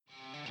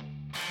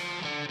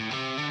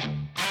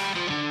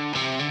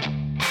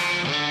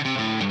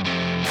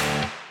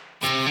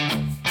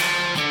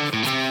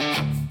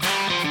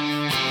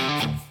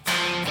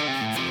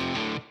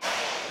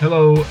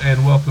Hello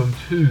and welcome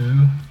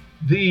to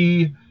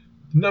the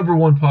number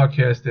one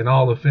podcast in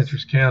all of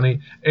Fentress County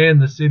and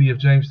the city of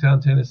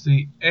Jamestown,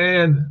 Tennessee,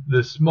 and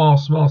the small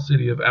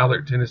city of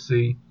Allert,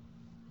 Tennessee,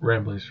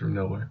 Ramblings from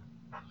Nowhere.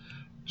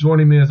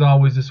 Joining me as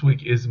always this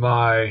week is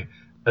my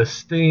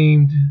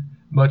esteemed,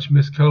 much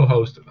missed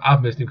co-host.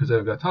 I've missed him because I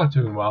haven't got to talk to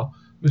him in a while,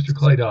 Mr.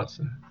 Clay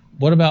Dodson.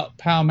 What about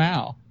Pall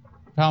Mall?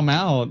 Pall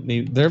Mall,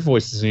 their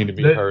voices need to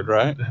be heard,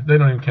 right? They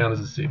don't even count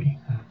as a city.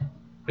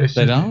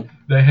 They don't?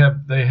 They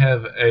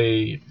have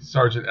a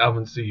Sergeant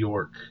Alvin C.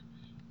 York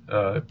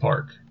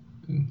park.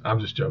 I'm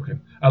just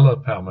joking. I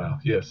love Pall Mall.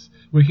 Yes,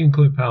 we can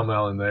include Pall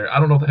Mall in there. I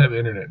don't know if they have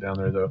internet down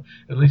there though.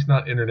 At least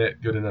not internet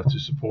good enough to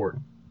support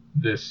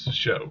this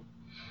show.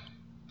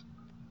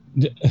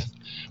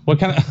 What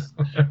kind of?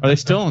 Are they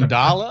still on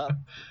dial-up?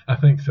 I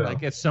think so.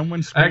 Like, is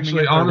someone screaming Actually,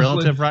 at their honestly,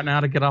 relative right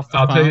now to get off the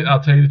phone?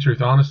 I'll tell you the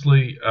truth.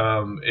 Honestly,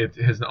 it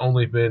has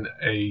only been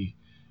a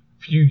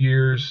few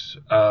years,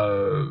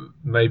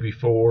 maybe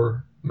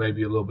 4,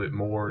 maybe a little bit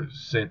more,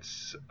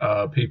 since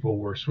people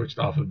were switched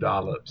off of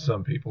dial-up.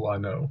 Some people I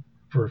know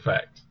for a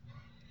fact.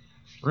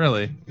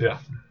 Really? Yeah.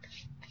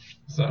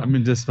 So I'm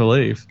in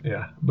disbelief.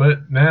 Yeah,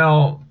 but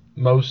now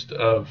most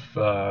of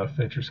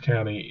Fentress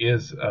County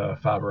is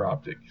fiber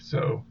optic.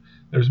 So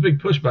there's a big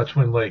push by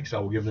Twin Lakes. I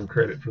will give them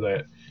credit for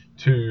that,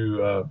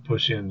 to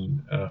push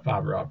in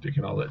fiber optic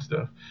and all that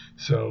stuff.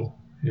 So,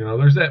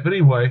 there's that. But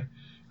anyway,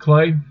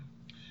 Clay,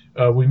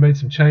 we made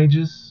some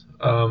changes.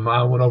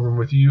 I went over them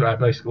with you. I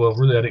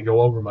didn't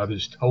go over them. I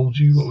just told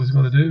you what we was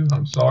going to do.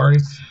 I'm sorry.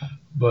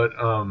 But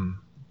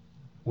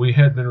we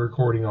had been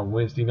recording on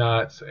Wednesday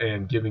nights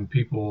and giving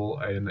people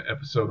an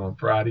episode on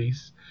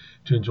Fridays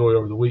to enjoy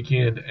over the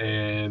weekend.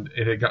 And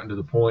it had gotten to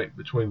the point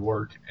between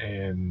work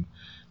and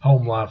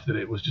home life that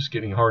it was just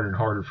getting harder and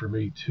harder for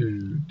me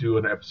to do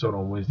an episode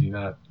on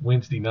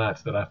Wednesday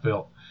nights that I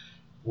felt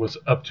was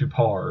up to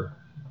par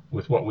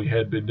with what we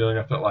had been doing.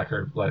 I felt like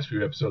our last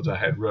few episodes I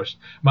had rushed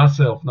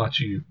myself, not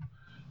you.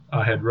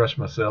 I had rushed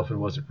myself and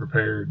wasn't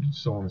prepared,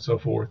 so on and so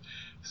forth.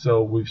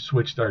 So we've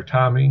switched our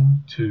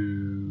timing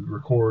to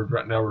record.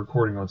 Right now we're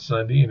recording on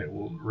Sunday, and it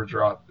will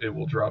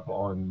drop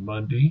on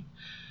Monday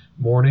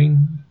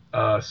morning.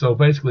 So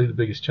basically the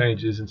biggest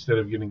change is, instead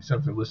of getting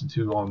something to listen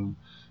to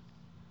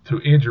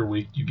end your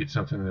week, you get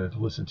something to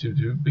listen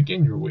to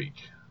begin your week.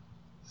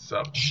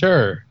 So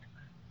Sure.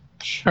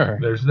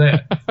 There's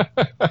that.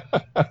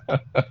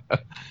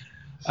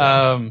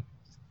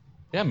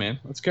 Yeah, man,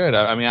 that's good.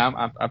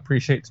 I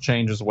appreciate the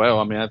change as well.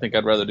 I think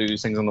I'd rather do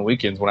these things on the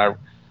weekends when I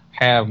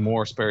have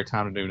more spare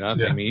time to do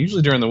nothing. Yeah.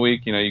 Usually during the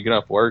week, you get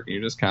off work and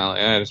you're just kind of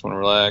like, I just want to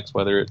relax,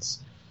 whether it's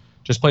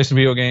just play some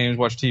video games,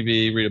 watch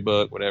TV, read a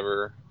book,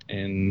 whatever.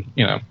 And,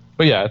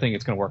 but yeah, I think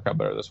it's going to work out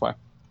better this way.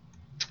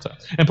 So,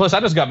 and plus, I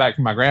just got back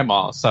from my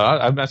grandma's, so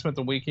I spent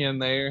the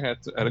weekend there, had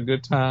a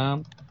good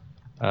time.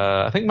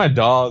 I think my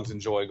dogs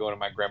enjoy going to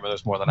my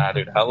grandmother's more than I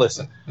do. Now,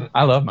 listen,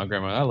 I love my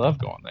grandmother. I love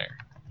going there.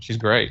 She's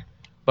great.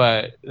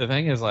 But the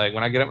thing is, like,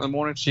 when I get up in the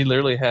morning, she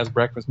literally has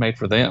breakfast made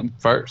for them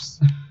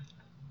first.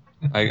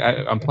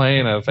 I'm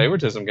playing a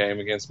favoritism game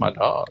against my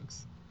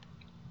dogs.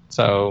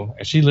 So,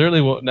 and she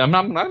literally will.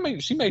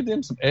 She made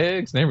them some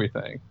eggs and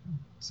everything.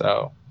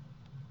 So,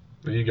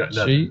 but you got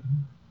nothing.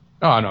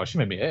 Oh, no, she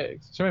made me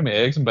eggs. She made me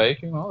eggs and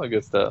bacon, all that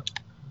good stuff.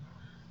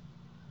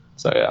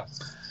 So,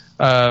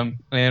 yeah.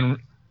 And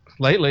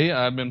lately,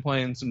 I've been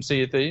playing some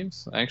Sea of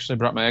Thieves. I actually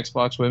brought my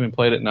Xbox with me and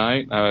played at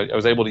night. I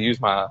was able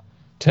to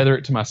tether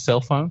it to my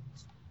cell phone,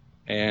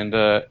 and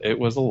it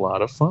was a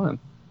lot of fun.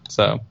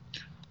 So,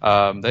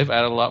 they've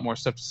added a lot more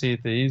stuff to Sea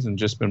of Thieves and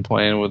just been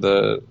playing with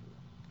a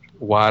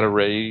wide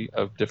array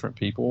of different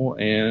people,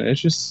 and it's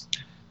just...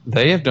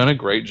 They have done a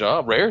great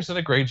job. Rare's done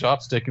a great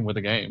job sticking with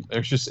the game.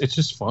 It's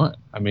just fun.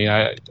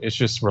 It's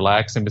just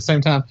relaxing. But at the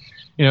same time,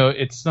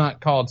 it's not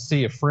called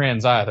Sea of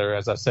Friends either,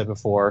 as I said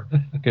before,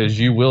 because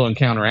you will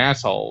encounter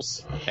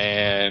assholes.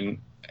 And,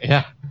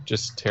 yeah,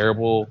 just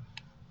terrible,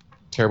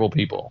 terrible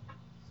people.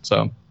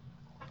 So,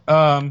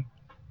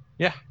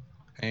 yeah.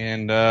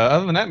 And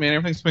other than that, man,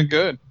 everything's been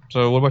good.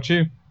 So what about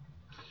you?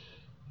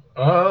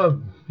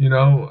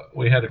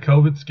 We had a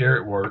COVID scare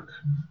at work.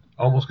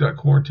 Almost got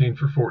quarantined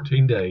for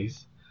 14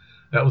 days.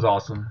 That was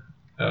awesome,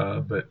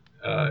 but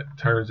it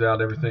turns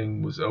out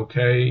everything was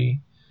okay.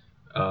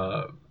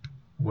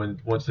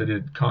 Once they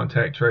did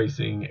contact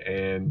tracing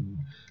and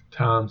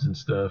times and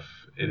stuff,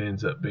 it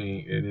ended up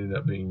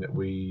being that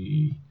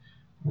we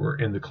were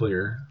in the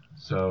clear.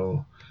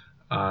 So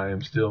I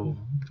am still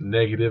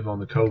negative on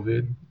the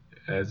COVID,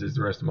 as is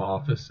the rest of my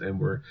office, and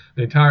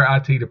the entire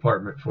IT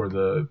department for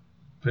the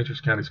Fentress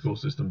County school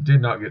system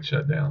did not get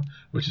shut down,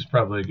 which is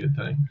probably a good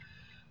thing.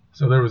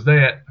 So there was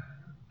that.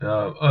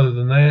 Other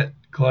than that,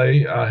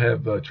 Clay, I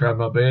have tried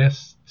my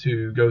best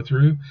to go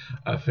through.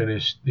 I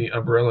finished the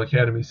Umbrella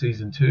Academy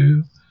Season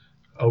 2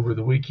 over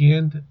the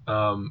weekend.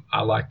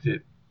 I liked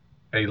it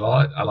a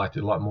lot. I liked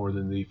it a lot more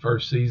than the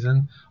first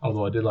season.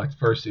 Although I did like the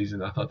first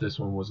season, I thought this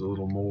one was a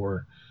little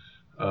more,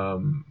 I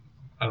don't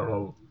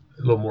know,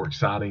 a little more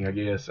exciting, I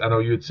guess. I know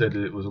you had said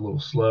that it was a little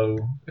slow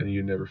and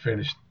you never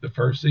finished the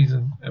first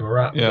season. Am I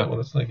right? Yeah. Is that what I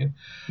was thinking?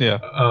 Yeah.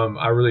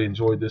 I really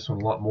enjoyed this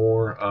one a lot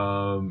more.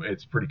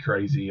 It's pretty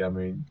crazy. I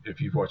mean,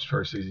 if you've watched the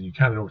first season, you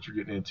kind of know what you're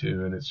getting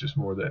into, and it's just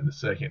more of that in the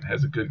second. It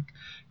has a good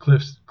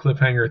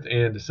cliffhanger at the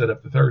end to set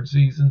up the third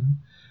season.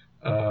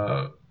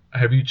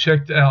 Have you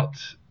checked out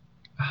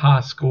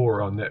High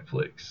Score on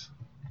Netflix?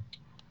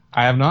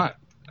 I have not.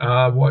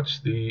 I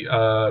watched the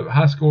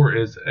High Score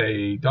is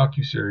a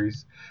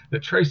docuseries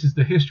that traces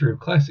the history of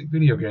classic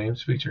video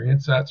games, featuring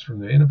insights from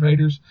the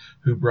innovators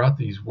who brought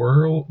these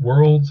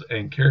worlds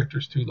and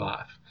characters to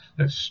life.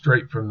 That's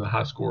straight from the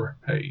High Score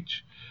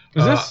page.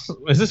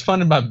 Is this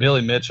funded by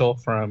Billy Mitchell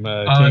from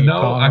No,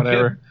 Kong,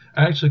 whatever?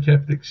 I actually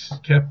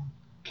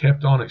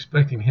kept on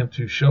expecting him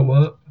to show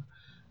up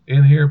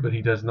in here, but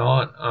he does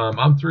not.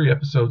 I'm 3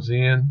 episodes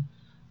in.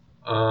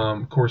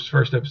 Of course,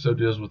 first episode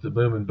deals with the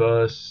boom and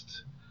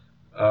bust.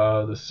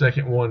 The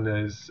second one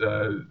is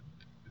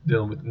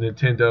dealing with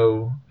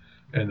Nintendo,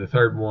 and the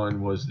third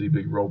one was the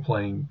big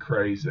role-playing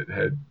craze that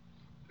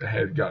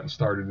had gotten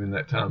started in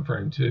that time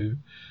frame too.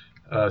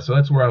 So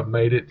that's where I've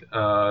made it.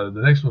 The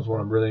next one's one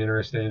I'm really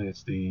interested in.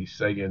 It's the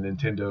Sega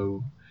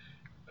Nintendo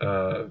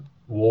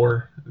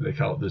War. They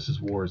call it This Is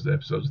War is the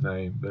episode's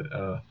name. But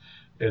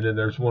and then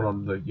there's one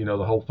on the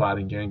the whole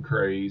fighting game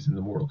craze and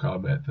the Mortal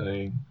Kombat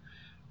thing.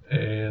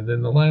 And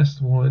then the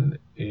last one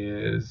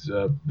is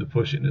the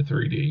push into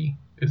 3D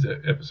is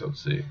at episode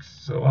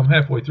 6. So I'm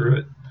halfway through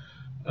it.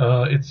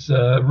 It's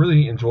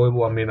really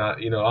enjoyable. I mean,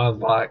 I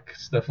like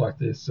stuff like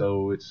this,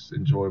 so it's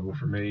enjoyable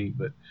for me.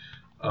 But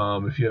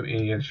if you have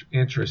any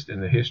interest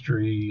in the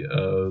history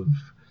of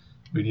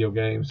video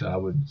games, I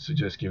would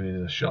suggest giving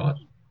it a shot.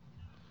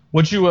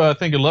 What'd you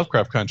think of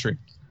Lovecraft Country?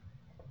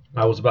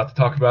 I was about to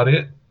talk about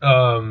it.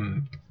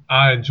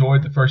 I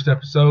enjoyed the first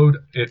episode.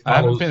 I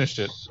haven't finished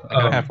it.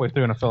 I got halfway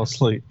through and I fell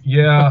asleep.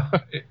 Yeah,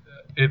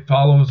 it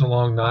follows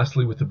along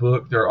nicely with the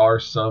book. There are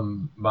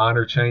some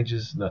minor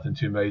changes, nothing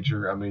too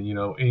major. I mean,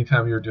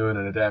 anytime you're doing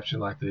an adaptation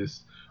like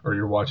this, or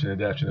you're watching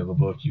an adaptation of a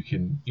book, you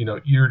can,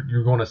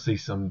 you're going to see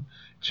some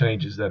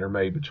changes that are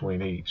made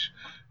between each.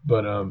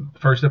 But the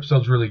first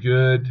episode's really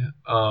good.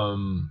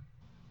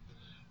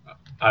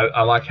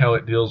 I like how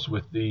it deals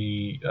with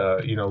the,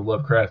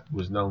 Lovecraft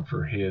was known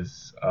for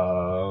his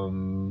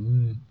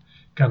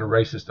kind of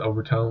racist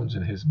overtones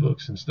in his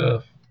books and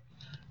stuff.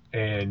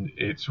 And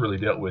it's really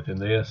dealt with in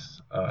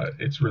this.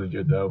 It's really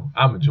good, though.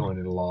 I'm enjoying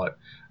it a lot.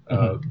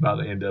 By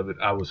the end of it,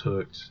 I was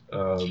hooked.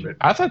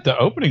 I thought the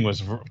opening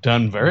was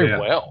done very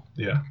well.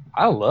 Yeah.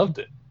 I loved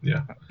it.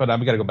 Yeah. But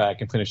I've got to go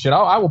back and finish it.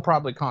 I will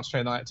probably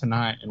concentrate on it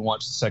tonight and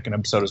watch the second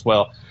episode as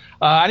well.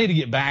 I need to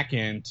get back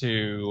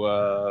into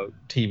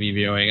TV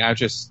viewing. I've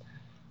just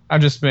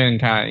been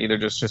kind of either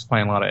just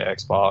playing a lot of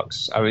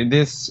Xbox. I mean,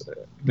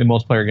 the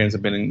multiplayer games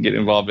I've been getting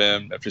involved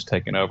in have just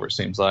taken over, it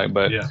seems like.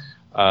 But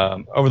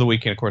over the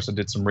weekend, of course, I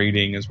did some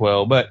reading as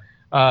well. But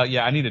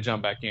I need to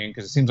jump back in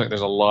because it seems like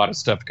there's a lot of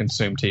stuff to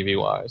consume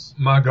TV-wise.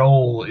 My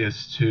goal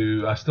is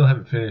I still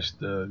haven't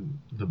finished the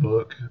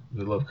book,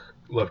 the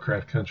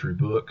Lovecraft Country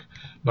book.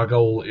 My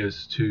goal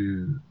is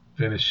to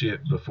finish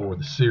it before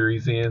the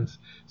series ends.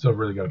 So I've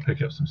really got to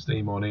pick up some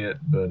steam on it.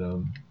 But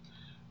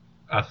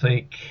I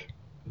think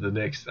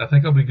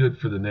I'll be good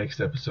for the next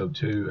episode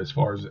too, as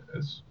far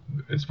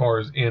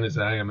as in as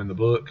I am in the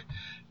book.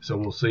 So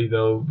we'll see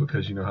though,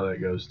 because you know how that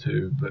goes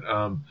too. But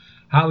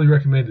highly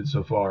recommended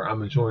so far.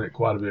 I'm enjoying it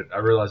quite a bit. I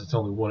realize it's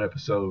only one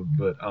episode,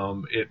 but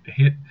it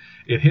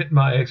hit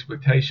my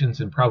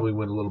expectations and probably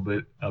went a little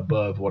bit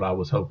above what I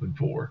was hoping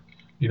for.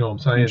 You know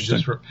what I'm saying?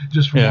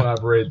 Just from what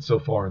I've read so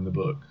far in the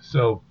book.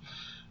 So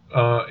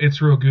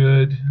it's real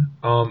good.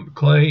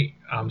 Clay,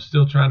 I'm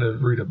still trying to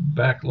read a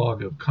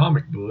backlog of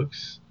comic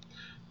books.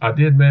 I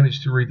did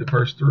manage to read the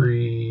first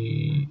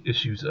 3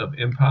 issues of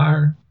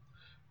Empire,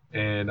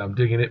 and I'm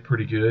digging it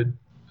pretty good.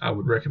 I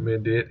would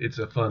recommend it. It's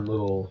a fun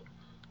little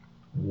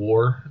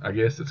war, I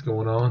guess, that's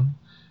going on.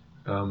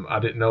 I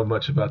didn't know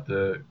much about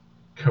the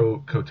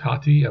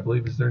Kotati, I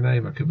believe is their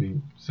name. I could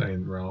be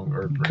saying wrong.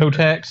 Or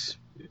Kotex?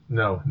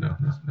 No.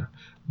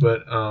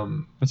 But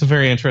it's a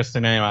very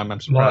interesting name. I'm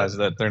surprised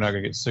that they're not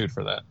going to get sued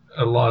for that.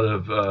 A lot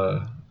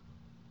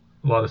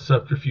of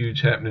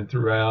subterfuge happening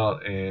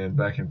throughout and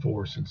back and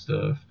forth and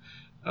stuff.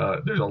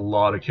 There's a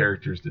lot of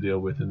characters to deal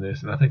with in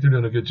this, and I think they're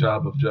doing a good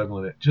job of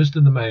juggling it. Just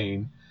in the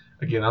main,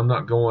 again, I'm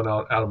not going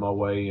out of my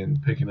way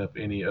and picking up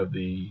any of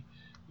the,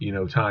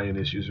 tie-in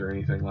issues or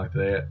anything like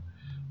that.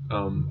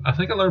 I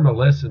think I learned my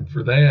lesson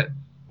for that.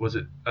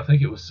 I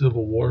think it was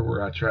Civil War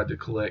where I tried to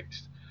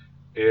collect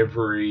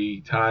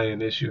every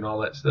tie-in issue and all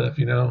that stuff,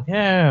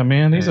 Yeah,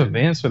 man, these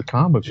events with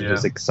comic books are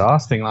just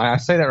exhausting. Like I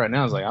say that right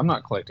now, it's like I'm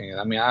not collecting it.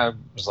 I mean, I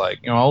was like,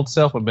 old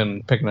self have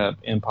been picking up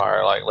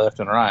Empire like left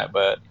and right,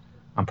 but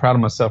I'm proud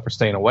of myself for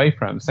staying away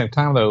from it. At the same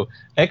time, though,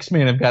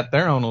 X-Men have got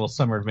their own little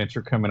summer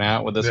adventure coming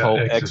out with this whole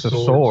X of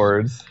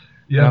Swords.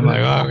 Yeah, I'm like,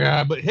 oh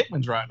god, but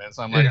Hickman's writing it,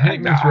 so I'm like,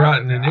 Hickman's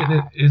writing,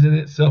 and isn't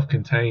it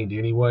self-contained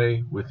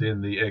anyway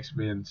within the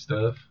X-Men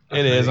stuff?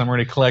 It is. I'm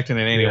already collecting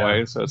it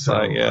anyway, so it's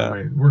like, I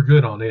mean, we're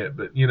good on it,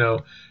 but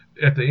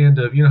at the end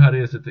of, you know how it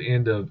is at the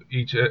end of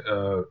each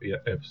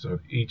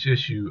episode, each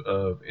issue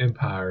of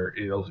Empire,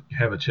 it'll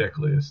have a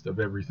checklist of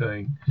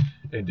everything,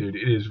 and dude,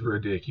 it is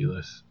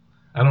ridiculous.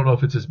 I don't know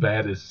if it's as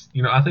bad as,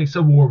 I think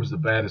Civil War was the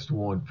baddest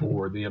one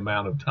for the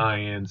amount of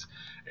tie-ins,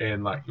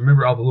 and like,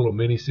 remember all the little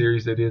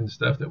mini-series they did and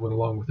stuff that went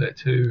along with that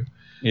too?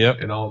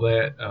 Yep. And all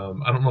that.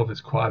 I don't know if it's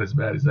quite as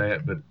bad as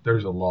that, but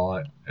there's a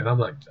lot. And I'm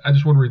like, I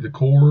just want to read the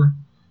core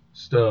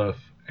stuff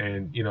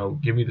and,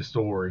 give me the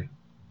story.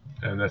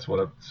 And that's what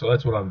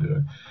I'm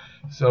doing.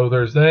 So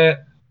there's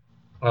that.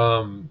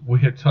 We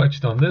had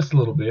touched on this a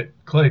little bit.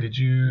 Clay, did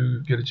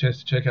you get a chance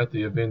to check out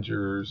the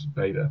Avengers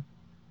beta?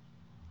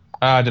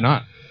 I did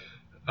not.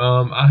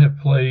 I have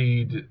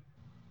played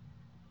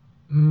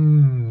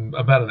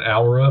about an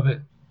hour of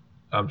it.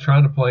 I'm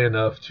trying to play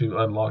enough to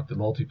unlock the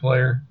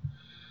multiplayer.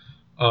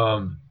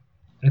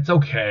 It's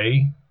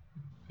okay.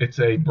 It's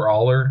a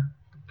brawler,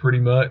 pretty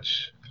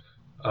much.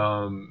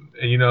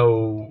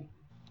 And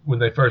when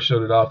they first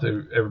showed it off,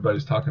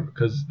 everybody's talking,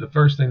 because the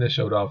first thing they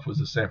showed off was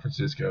the San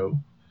Francisco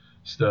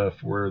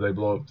stuff where they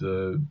blow up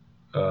the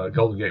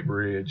Golden Gate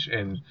Bridge,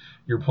 and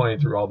you're playing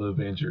through all the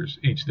Avengers,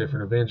 each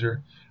different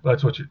Avenger.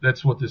 That's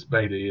what this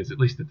beta is, at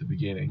least at the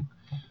beginning.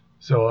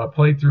 So I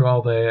played through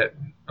all that.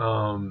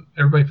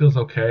 Everybody feels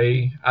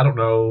okay. I don't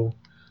know.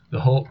 The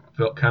Hulk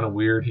felt kind of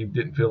weird. He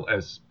didn't feel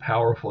as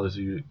powerful as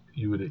you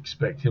would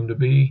expect him to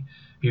be.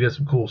 He does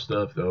some cool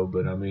stuff though,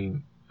 but I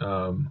mean,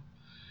 probably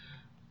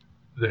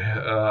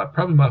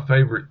my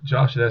favorite.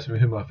 Josh had asked me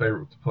who my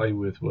favorite to play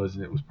with was,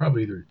 and it was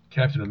probably either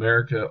Captain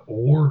America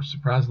or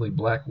surprisingly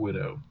Black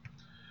Widow.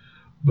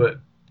 But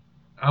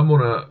I'm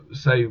gonna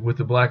say with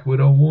the Black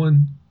Widow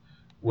one,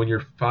 when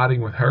you're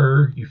fighting with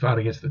her, you fight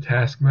against the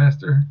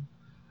Taskmaster,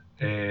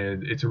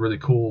 and it's a really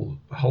cool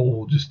a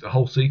whole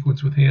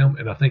sequence with him.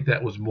 And I think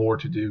that was more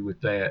to do with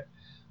that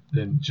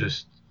than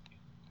just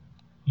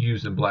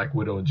using Black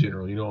Widow in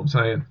general. You know what I'm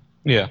saying?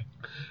 Yeah.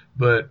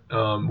 But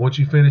once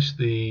you finish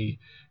the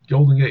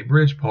Golden Gate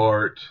Bridge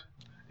part,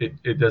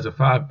 it does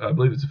I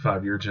believe it's a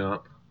 5-year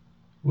jump.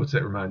 What's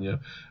that remind you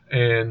of?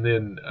 And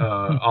then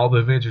all the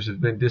Avengers have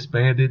been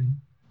disbanded,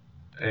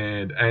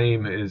 and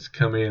AIM has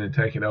come in and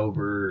taken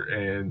over,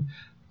 and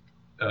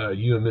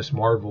you and Miss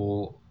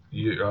Marvel,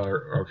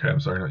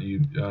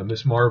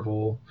 Miss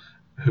Marvel,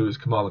 who is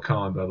Kamala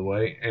Khan, by the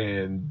way,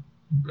 and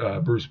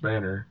Bruce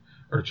Banner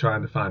are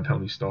trying to find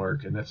Tony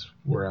Stark, and that's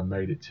where I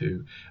made it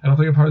to. I don't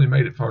think I've hardly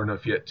made it far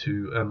enough yet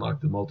to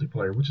unlock the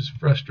multiplayer, which is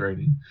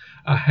frustrating.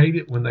 I hate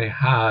it when they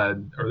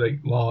hide or they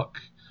lock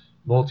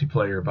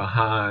multiplayer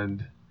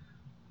behind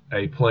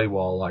a play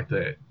wall like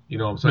that. You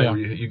know what I'm saying? Yeah. Where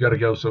you got to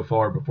go so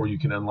far before you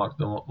can unlock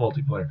the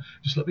multiplayer.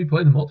 Just let me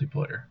play the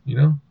multiplayer,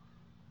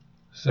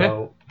 So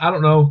yeah. I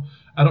don't know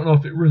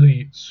if it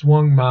really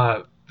swung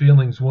my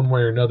feelings one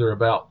way or another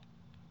about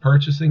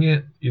purchasing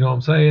it. You know what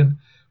I'm saying?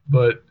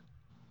 But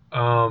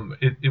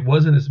it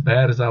wasn't as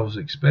bad as I was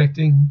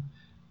expecting,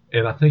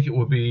 and I think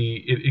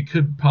it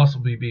could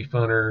possibly be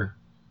funner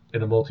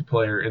in a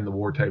multiplayer in the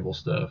war table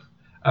stuff.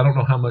 I don't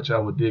know how much I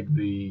would dig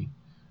the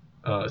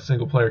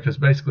single player, because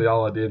basically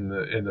all I did in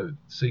the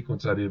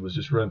sequence I did was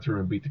just run through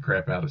and beat the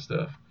crap out of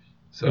stuff.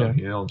 So yeah.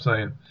 You know what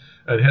I'm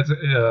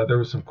saying? There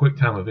was some quick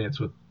time events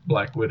with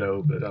Black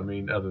Widow, but I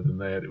mean, other than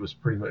that, it was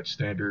pretty much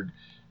standard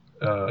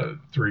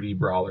 3D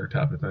brawler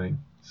type of thing.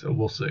 So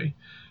we'll see.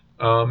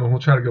 And we'll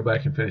try to go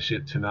back and finish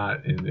it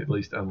tonight and at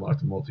least unlock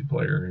the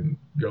multiplayer and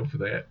go for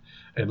that.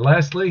 And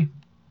lastly,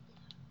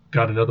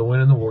 got another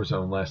win in the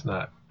Warzone last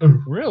night.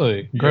 Ooh.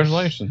 Really?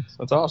 Congratulations. Yes.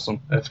 That's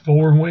awesome. That's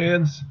 4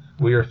 wins.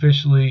 We are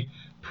officially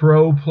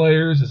pro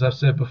players, as I've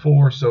said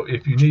before. So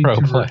if you need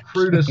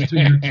recruit us to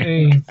your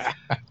team,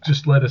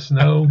 just let us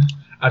know.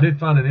 I did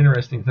find an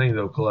interesting thing,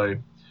 though, Clay.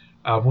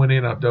 I've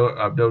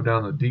dove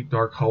down the deep,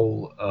 dark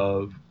hole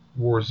of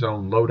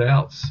Warzone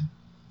loadouts.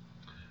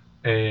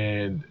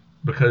 And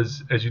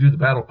because as you do the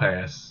battle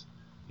pass,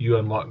 you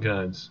unlock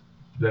guns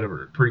that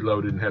are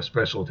preloaded and have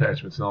special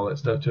attachments and all that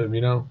stuff to them,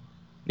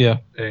 Yeah.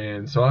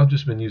 And so I've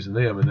just been using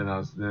them, and then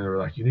they were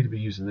like, you need to be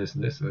using this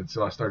and this, and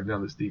so I started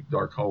down this deep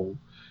dark hole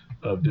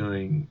of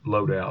doing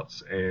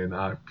loadouts, and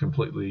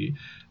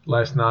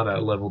last night I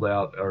leveled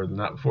out, or the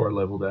night before I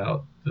leveled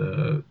out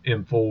the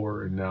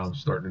M4, and now I'm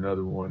starting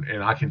another one,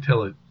 and I can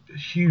tell a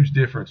huge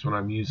difference when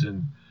I'm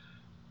using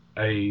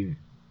a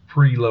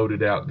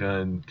preloaded out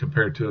gun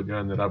compared to a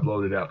gun that I've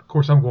loaded out. Of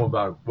course, I'm going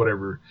by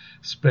whatever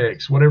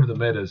specs, whatever the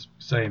meta is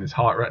saying is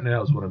hot right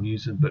now is what I'm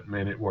using, but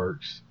man, it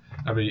works.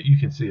 I mean, you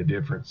can see a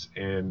difference,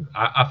 and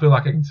I feel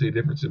like I can see a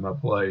difference in my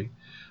play.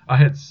 I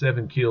had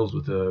 7 kills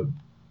with a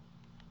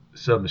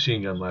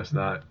submachine gun last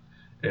night,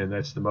 and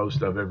that's the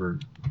most I've ever,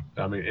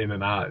 in a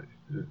night.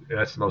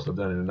 That's the most I've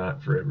done in a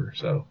night forever.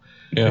 So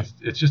yeah,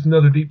 it's just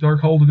another deep,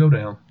 dark hole to go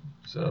down.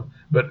 So,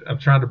 but I'm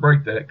trying to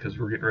break that because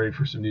we're getting ready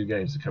for some new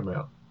games to come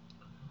out.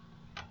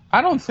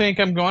 I don't think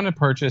I'm going to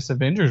purchase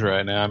Avengers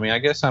right now. I mean, I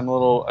guess I'm a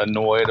little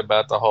annoyed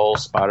about the whole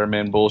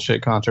Spider-Man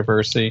bullshit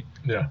controversy.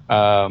 Yeah.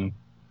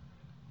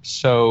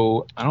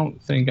 So I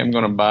don't think I'm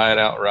going to buy it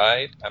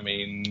outright. I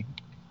mean,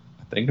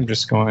 I think I'm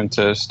just going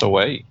to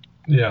wait.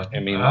 Yeah.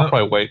 I mean, I'll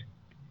probably wait.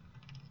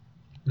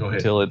 Go ahead.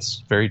 until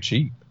it's very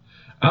cheap.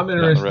 I'm down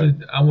the road.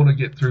 interested. I want to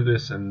get through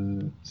this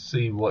and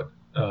see what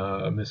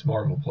Miss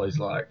Marvel plays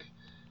like.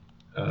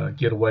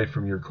 Get away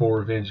from your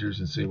core Avengers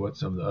and see what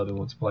some of the other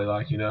ones play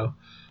like,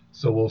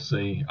 So we'll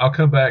see. I'll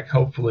come back.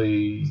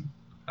 Hopefully,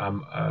 I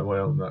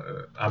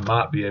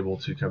might be able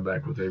to come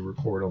back with a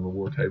report on the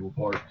War Table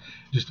part.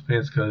 Just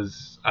depends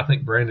because I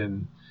think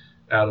Brandon,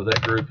 out of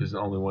that group, is the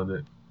only one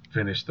that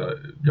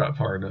got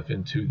far enough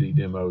into the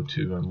demo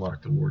to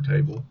unlock the War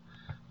Table.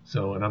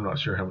 So, and I'm not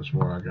sure how much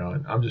more I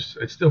got.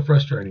 It's still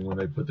frustrating when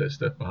they put that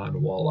stuff behind a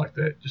wall like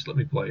that. Just let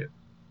me play it.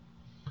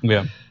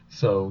 Yeah.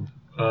 So,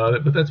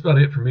 but that's about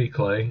it for me,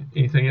 Clay.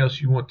 Anything else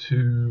you want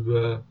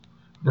to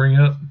bring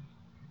up?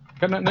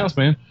 Got nothing else,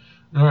 man.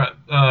 All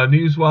right.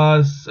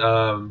 News-wise,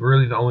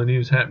 really the only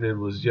news happening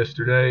was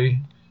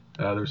yesterday.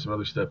 There's some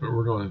other stuff, but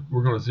we're going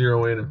to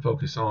zero in and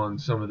focus on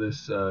some of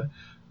this.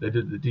 They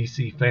did the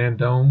DC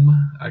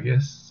Fandom, I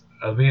guess,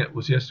 event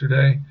was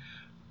yesterday.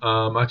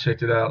 I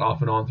checked it out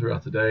off and on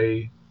throughout the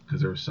day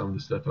because there was some of the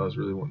stuff I was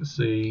really wanting to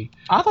see.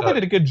 I thought they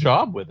did a good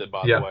job with it,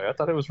 by the way. I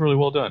thought it was really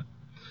well done.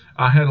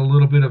 I had a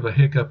little bit of a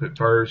hiccup at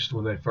first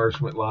when they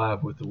first went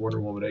live with the Wonder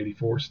Woman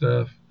 84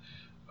 stuff,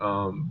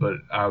 but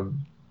I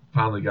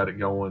finally got it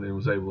going and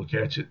was able to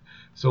catch it.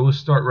 So let's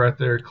start right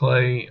there,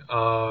 Clay.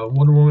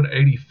 Wonder Woman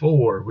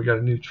 84, we got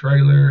a new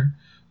trailer.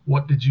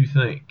 What did you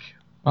think?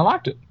 I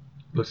liked it.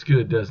 Looks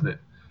good, doesn't it?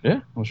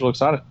 Yeah, I was real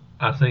excited.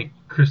 I think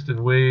Kristen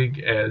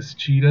Wiig as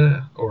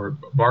Cheetah, or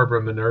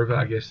Barbara Minerva,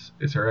 I guess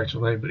is her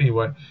actual name. But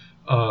anyway,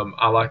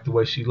 I like the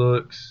way she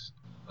looks.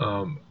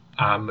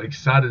 I'm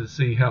excited to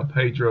see how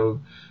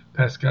Pedro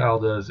Pascal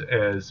does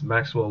as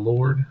Maxwell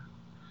Lord.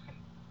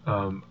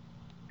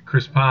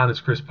 Chris Pine is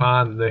Chris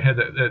Pine, and they had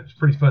that's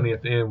pretty funny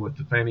at the end with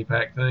the fanny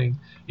pack thing.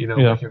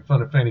 Making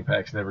fun of fanny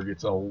packs never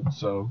gets old.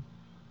 So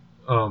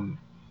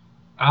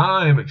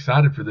I am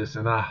excited for this,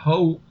 and I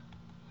hope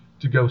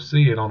to go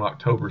see it on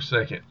October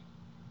 2nd.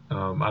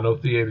 I know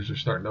theaters are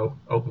starting to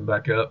open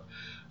back up,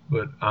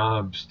 but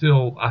I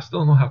still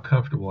don't know how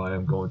comfortable I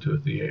am going to a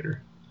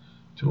theater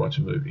to watch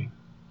a movie.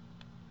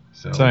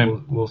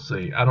 So we'll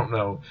see. I don't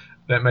know.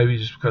 That may be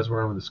just because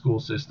we're in the school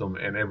system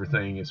and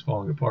everything is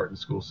falling apart in the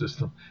school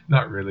system.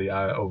 Not really.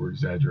 I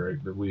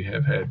over-exaggerate, but we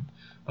have had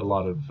a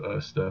lot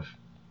of stuff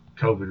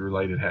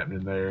COVID-related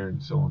happening there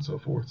and so on and so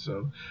forth.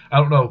 So I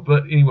don't know.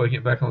 But anyway,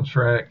 getting back on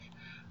track.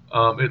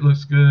 It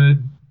looks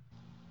good.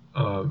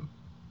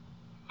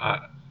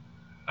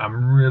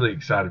 I'm really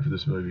excited for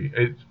this movie.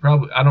 It's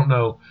probably, I don't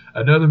know,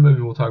 another movie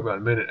we'll talk about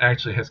in a minute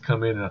actually has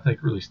come in and I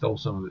think really stole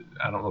some of it.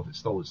 I don't know if it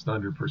stole its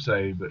thunder per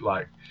se, but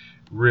like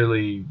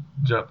really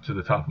jumped to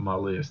the top of my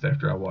list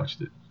after I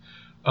watched it.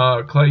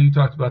 Clay, you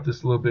talked about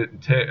this a little bit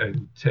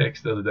in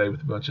text the other day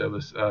with a bunch of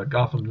us.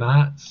 Gotham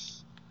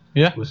Knights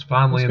was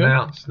finally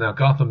announced. Now,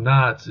 Gotham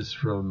Knights is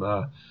from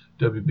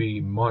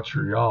WB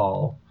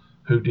Montreal,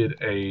 who did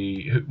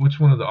which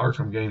one of the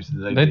Arkham games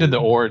did they do? They did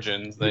the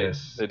Origins. They did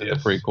the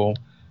prequel.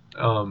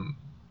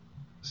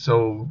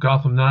 So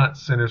Gotham Knights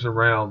centers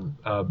around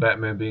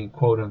Batman being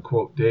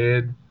quote-unquote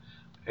dead,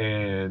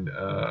 and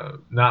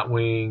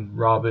Nightwing,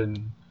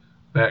 Robin,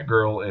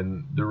 Batgirl,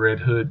 and the Red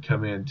Hood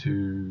come in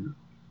to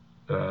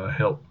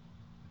help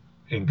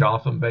in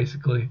Gotham,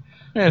 basically.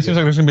 Yeah, it seems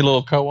like there's going to be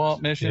little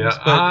co-op missions.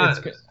 Yeah,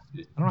 but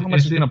I don't know how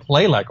much it's going to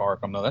play like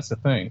Arkham, though. That's the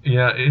thing.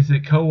 Yeah, is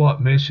it co-op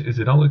mission? Is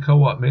it only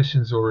co-op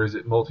missions, or is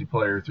it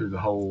multiplayer through the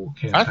whole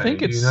campaign? I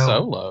think it's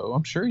solo.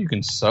 I'm sure you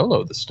can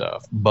solo the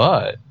stuff,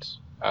 but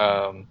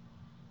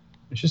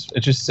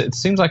it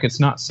seems like it's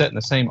not set in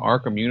the same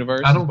Arkham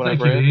universe. I don't think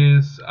it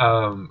is.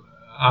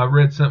 I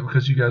read something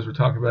because you guys were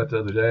talking about it the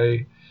other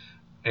day,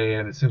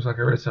 and it seems like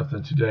I read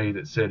something today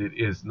that said it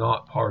is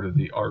not part of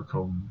the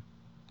Arkham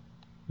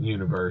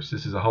universe.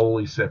 This is a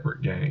wholly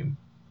separate game.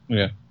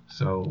 Yeah.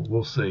 So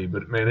we'll see,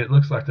 but man, it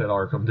looks like that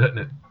Arkham, doesn't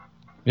it?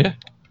 Yeah.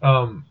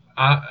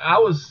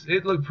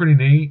 It looked pretty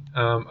neat.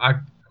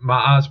 My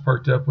eyes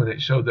perked up when it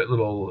showed that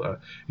little.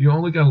 You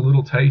only got a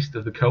little taste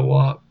of the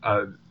co-op,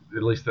 at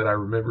least that I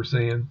remember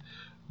seeing.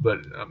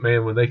 But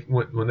man, when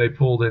they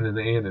pulled in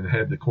the end and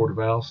had the Court of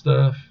Owls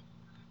stuff,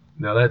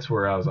 now that's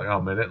where I was like, oh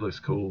man, that looks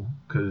cool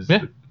because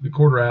the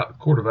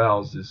Court of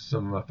Owls is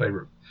some of my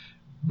favorite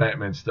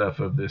Batman stuff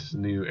of this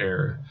new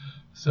era.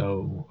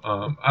 So,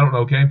 I don't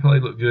know.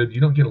 Gameplay looked good.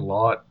 You don't get a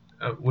lot.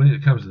 When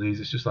it comes to these,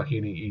 it's just like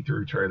any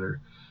E3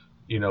 trailer.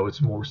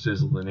 It's more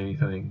sizzle than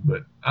anything.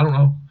 But I don't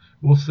know.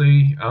 We'll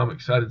see. I'm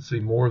excited to see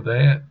more of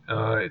that.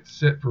 It's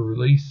set for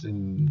release,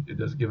 and it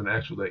doesn't give an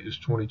actual date. It's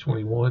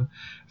 2021.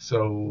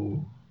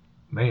 So,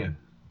 man,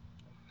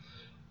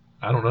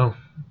 I don't know.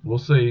 We'll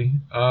see.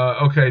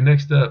 Okay,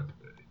 next up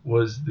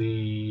was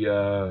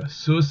the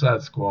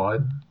Suicide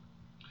Squad.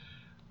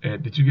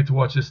 And did you get to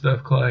watch this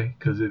stuff, Clay?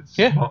 Because it's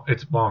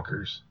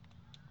bonkers.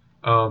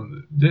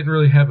 Didn't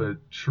really have a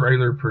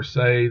trailer per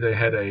se. They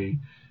had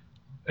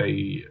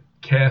a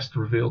cast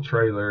reveal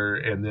trailer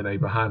and then a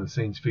behind the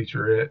scenes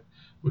featurette,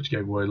 which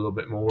gave away a little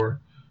bit more.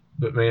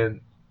 But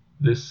man,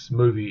 this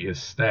movie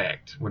is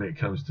stacked when it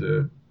comes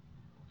to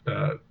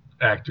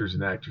actors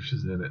and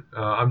actresses in it.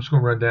 I'm just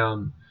going to run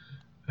down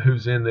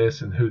who's in this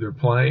and who they're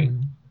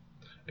playing.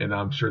 and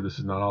I'm sure this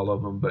is not all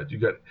of them, but you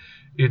got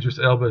Idris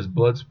Elba as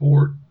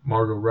Bloodsport,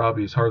 Margot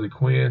Robbie as Harley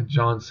Quinn,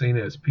 John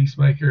Cena as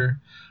Peacemaker,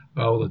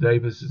 Viola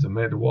Davis as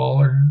Amanda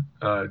Waller,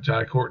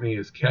 Jai Courtney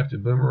as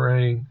Captain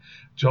Boomerang,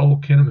 Joel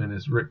Kinnaman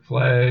as Rick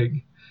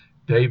Flag,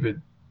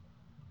 David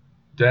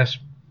Dastmalchian,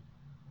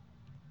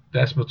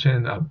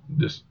 I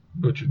just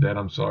butchered that,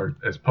 I'm sorry,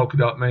 as Polka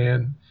Dot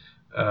Man,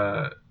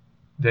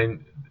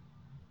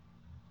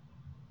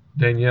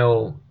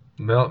 Danielle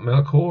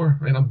Melchior,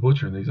 man, I'm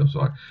butchering these, I'm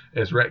sorry,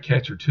 as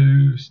Ratcatcher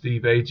 2,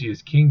 Steve Agee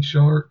as King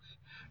Shark,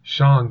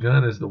 Sean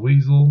Gunn as the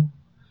Weasel,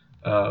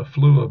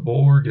 Flua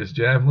Borg as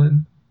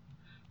Javelin,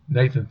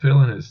 Nathan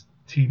Fillion as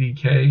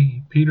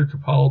TDK, Peter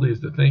Capaldi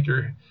as the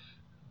Thinker,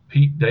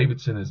 Pete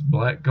Davidson as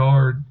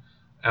Blackguard,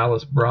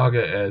 Alice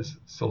Braga as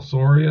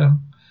Solsoria,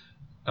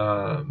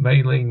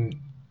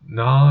 Mei-Ling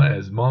Na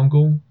as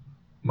Mongol,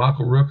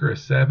 Michael Rooker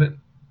as Savant,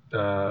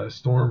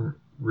 Storm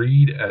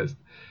Reed as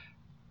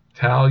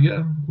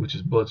Talia, which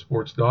is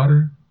Bloodsport's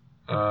daughter,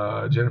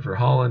 Jennifer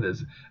Holland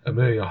as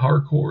Amelia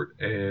Harcourt,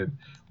 and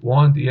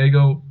Juan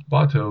Diego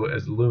Bato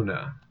as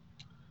Luna.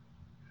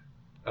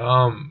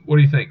 What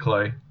do you think,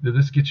 Clay? Did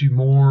this get you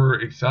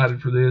more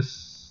excited for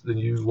this than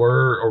you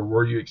were, or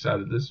were you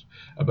excited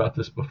about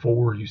this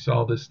before you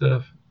saw this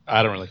stuff?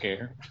 I don't really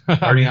care.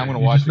 I mean, I'm going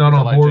to watch it not because I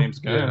on like board? James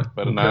Gunn, Yeah,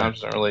 but okay. no, I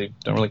just don't really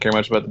care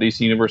much about the DC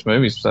Universe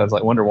movies besides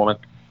like Wonder Woman.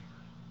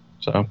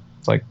 So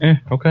it's like,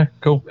 okay,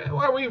 cool. Man,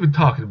 why are we even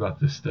talking about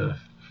this stuff?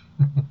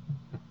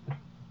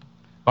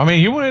 I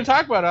mean, you wanted to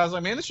talk about it. I was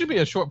like, man, this should be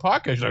a short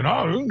podcast. You're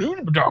like, no, who knew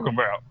what we're talking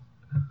about?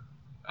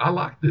 I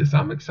like this.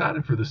 I'm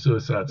excited for the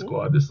Suicide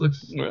Squad. This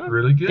looks Well,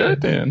 really good.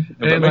 Good then. If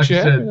that And makes like you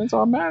you happy, said, that's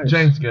all that matters.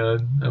 James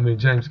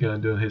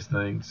Gunn doing his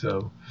thing.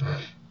 So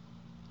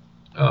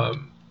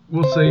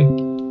we'll see.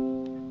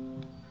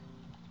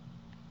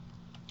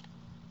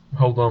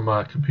 Hold on,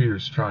 my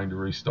computer's trying to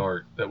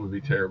restart. That would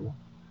be terrible.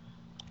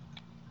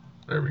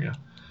 There we go.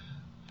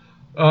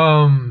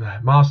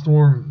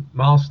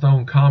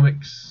 Milestone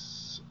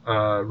Comics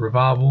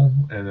revival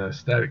and a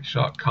Static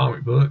Shock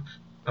comic book.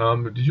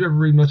 Did you ever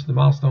read much of the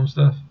Milestone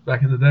stuff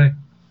back in the day?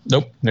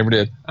 Nope, never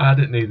did. I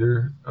didn't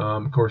either.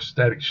 Of course,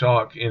 Static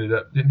Shock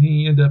didn't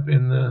he end up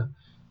in the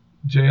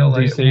jail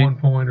DC? at one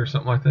point or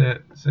something like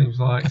that? It seems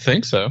like. I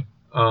think so.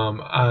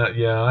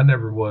 I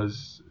never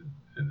was.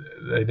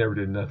 They never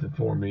did nothing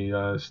for me.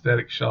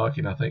 Static Shock,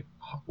 and I think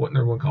wasn't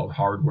there one called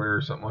Hardware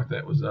or something like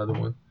that was the other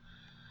one.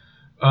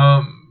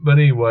 But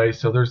anyway,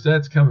 so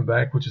that's coming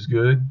back, which is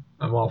good.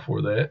 I'm all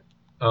for that.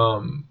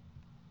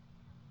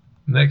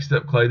 Next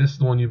up, Clay, this is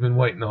the one you've been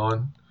waiting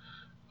on.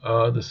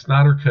 The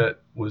Snyder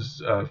Cut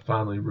was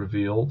finally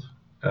revealed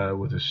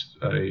with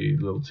a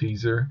little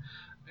teaser,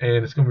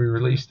 and it's going to be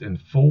released in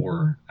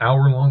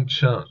 4-hour-long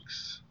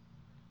chunks.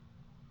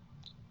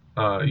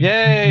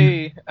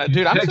 Yay!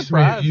 Dude, I'm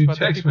surprised You about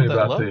the text people me that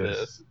about love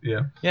this.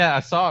 Yeah. Yeah, I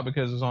saw it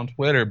because it was on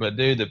Twitter. But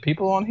dude, the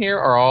people on here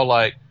are all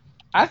like,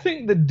 I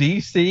think the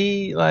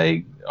DC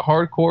like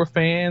hardcore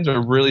fans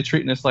are really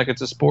treating this like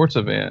it's a sports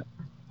event.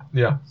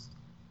 Yeah.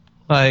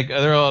 Like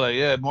they're all like,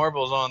 yeah,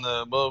 Marvel's on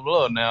the blah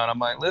blah now, and I'm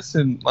like,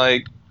 listen,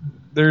 like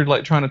they're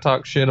like trying to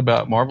talk shit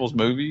about Marvel's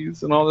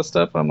movies and all this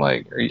stuff. I'm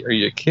like, are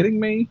you kidding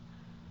me?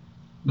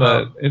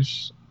 But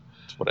it's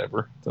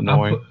whatever. It's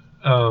annoying.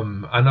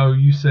 I know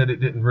you said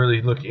it didn't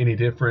really look any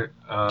different.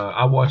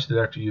 I watched it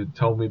after you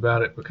told me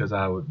about it because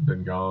I would have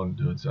been gone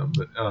doing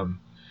something. But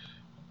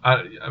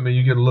I mean,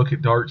 you get a look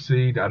at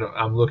Darkseid.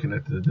 I'm looking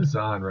at the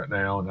design right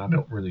now, and I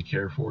don't really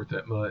care for it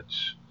that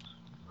much.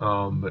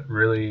 But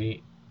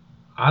really,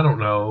 I don't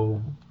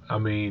know. I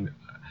mean,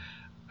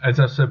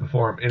 as I've said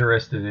before, I'm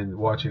interested in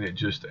watching it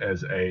just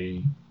as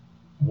a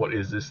what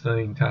is this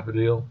thing type of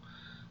deal.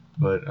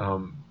 But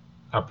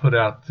I put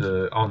out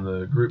on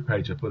the group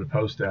page, I put a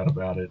post out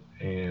about it,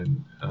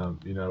 and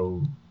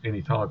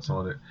any thoughts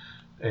on it.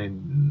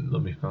 And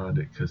let me find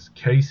it, because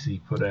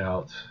Casey put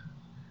out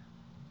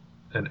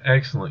an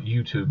excellent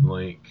YouTube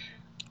link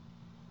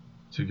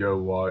to go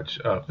watch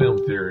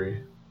Film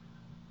Theory.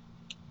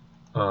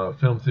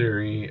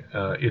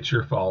 It's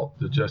Your Fault,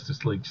 the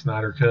Justice League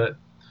Snyder Cut.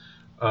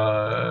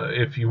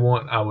 If you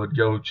want, I would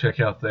go check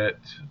out that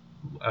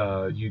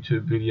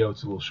YouTube video.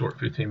 It's a little short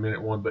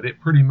 15-minute one, but it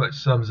pretty much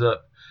sums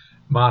up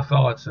my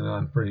thoughts and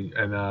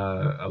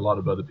a lot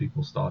of other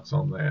people's thoughts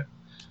on that.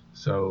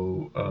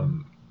 So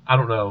I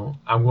don't know.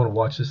 I'm going to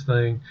watch this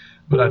thing,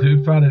 but I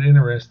do find it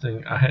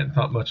interesting. I hadn't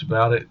thought much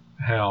about it,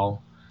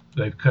 how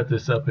they've cut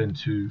this up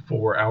into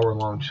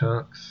 4-hour-long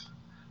chunks,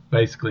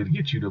 basically to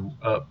get you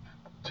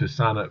to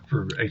sign up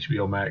for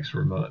HBO Max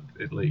for a month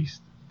at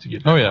least to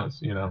get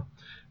months,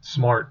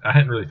 smart. I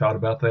hadn't really thought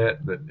about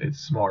that, but it's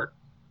smart.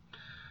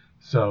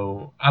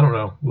 So I don't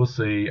know. We'll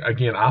see.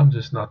 Again, I'm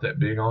just not that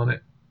big on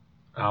it.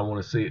 I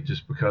want to see it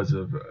just because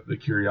of the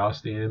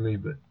curiosity in me,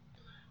 but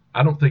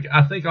I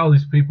think all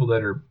these people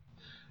that are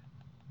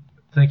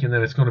thinking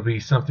that it's going to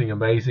be something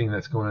amazing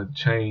that's going to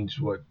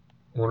change what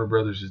Warner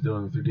Brothers is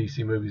doing with their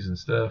DC movies and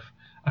stuff,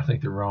 I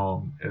think they're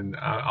wrong, and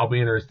I'll be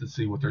interested to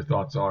see what their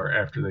thoughts are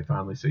after they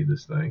finally see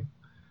this thing.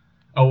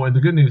 Oh, and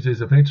the good news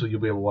is eventually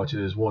you'll be able to watch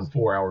it as one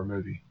 4-hour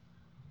movie.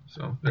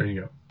 So there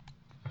you go.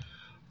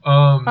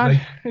 I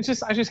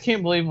just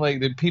can't believe like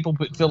that people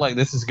feel like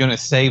this is going to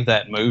save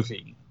that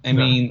movie. I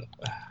No. mean,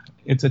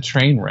 it's a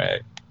train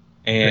wreck,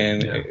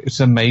 and Yeah. it's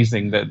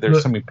amazing that there's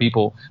Look- so many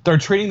people. They're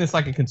treating this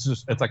like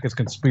it's like a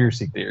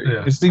conspiracy theory.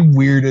 Yeah. It's the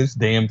weirdest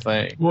damn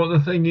thing. Well, the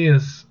thing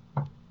is,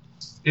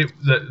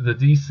 the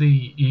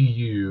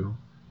DCEU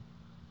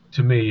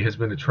to me has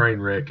been a train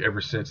wreck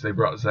ever since they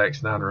brought Zack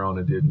Snyder on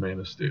and did Man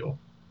of Steel,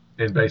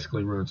 and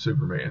basically ruined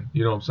Superman.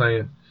 You know what I'm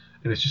saying?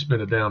 And it's just been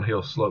a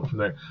downhill slope from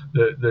there.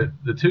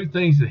 The two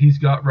things that he's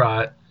got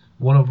right,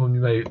 one of them you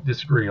may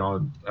disagree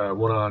on.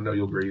 One I know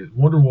you'll agree.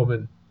 Wonder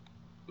Woman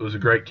was a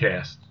great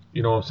cast.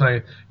 You know what I'm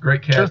saying?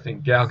 Great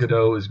casting. Sure. Gal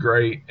Gadot is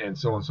great, and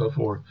so on and so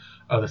forth.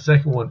 The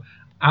second one,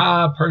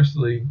 I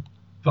personally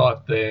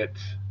thought that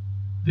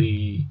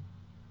the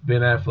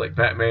Ben Affleck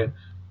Batman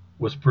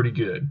was pretty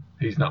good.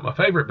 He's not my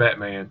favorite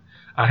Batman.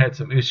 I had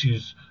some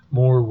issues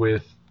more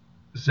with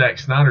Zack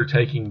Snyder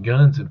taking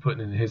guns and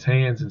putting it in his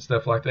hands and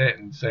stuff like that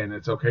and saying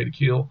it's okay to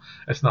kill.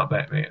 That's not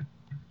Batman.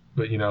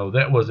 But,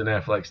 that wasn't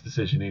Affleck's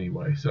decision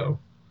anyway. So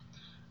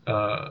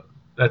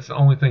that's the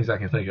only things I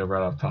can think of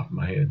right off the top of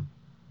my head.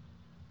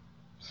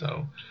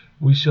 So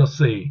we shall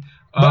see.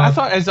 But I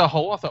thought, as a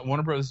whole,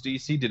 Warner Bros.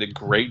 DC did a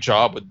great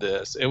job with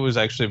this. It was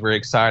actually very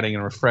exciting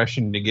and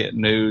refreshing to get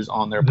news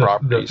on their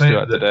properties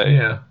throughout the day.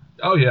 Yeah.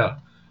 Oh, yeah.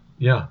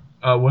 Yeah.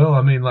 Well,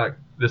 I mean, like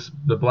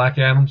the Black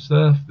Adam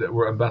stuff that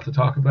we're about to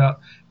talk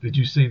about. Did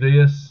you see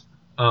this?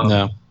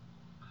 No.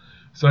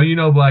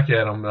 So Black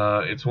Adam.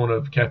 It's one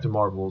of Captain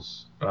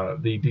Marvel's,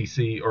 the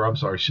DC, or I'm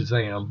sorry,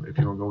 Shazam, if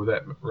you want to go with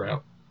that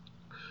route.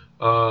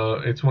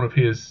 It's one of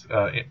his.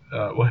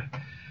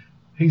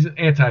 He's an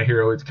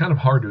anti-hero. It's kind of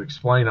hard to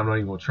explain. I'm not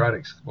even going to try to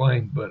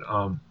explain, but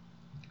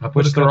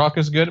Which The Rock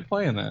is good at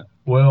playing that.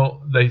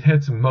 Well, they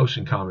had some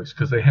motion comics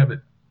because they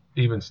haven't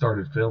even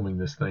started filming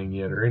this thing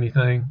yet or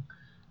anything.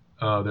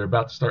 They're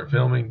about to start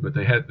filming, but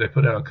they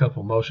put out a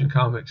couple motion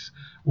comics.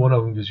 One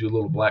of them gives you a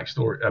little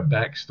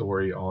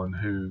backstory on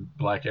who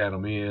Black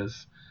Adam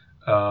is,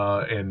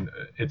 and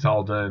it's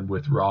all done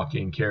with Rock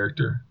in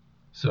character,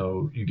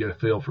 so you get a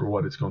feel for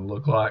what it's going to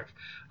look like.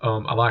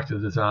 I like the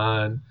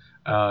design.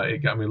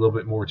 It got me a little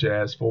bit more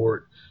jazzed for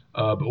it.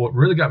 But what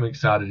really got me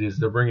excited is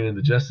they're bringing in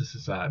the Justice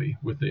Society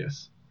with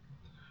this.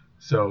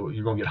 So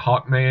you're going to get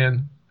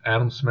Hawkman,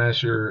 Atom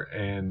Smasher,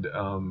 and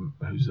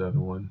who's the other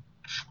one?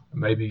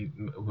 Maybe,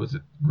 was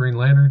it Green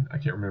Lantern? I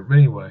can't remember. But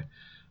anyway,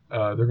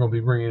 they're going to be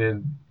bringing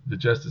in the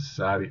Justice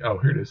Society. Oh,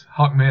 here it is.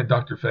 Hawkman,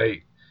 Dr.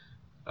 Fate,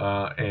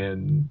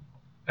 and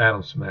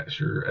Atom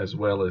Smasher, as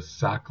well as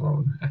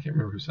Cyclone. I can't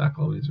remember who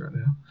Cyclone is right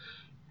now.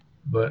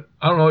 But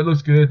I don't know. It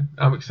looks good.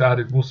 I'm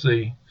excited. We'll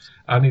see.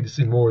 I need to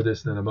see more of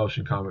this than a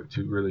motion comic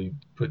to really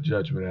put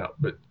judgment out.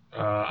 But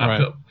I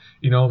felt,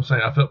 what I'm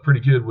saying, I felt pretty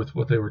good with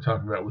what they were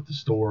talking about with the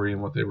story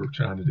and what they were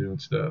trying to do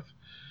and stuff.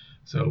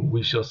 So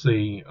we shall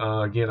see.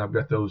 Again, I've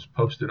got those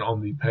posted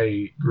on the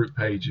group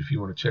page if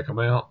you want to check them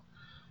out.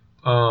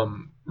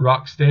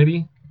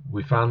 Rocksteady.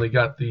 We finally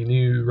got the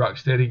new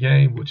Rocksteady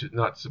game, which,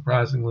 not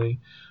surprisingly,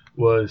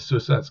 was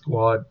Suicide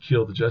Squad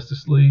Kill the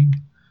Justice League.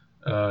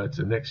 It's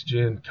a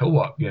next-gen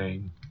co-op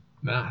game.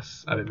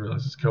 Nice. I didn't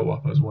realize it's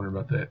co-op. I was wondering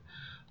about that.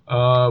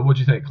 What'd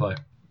you think, Clay?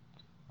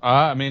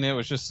 I mean, it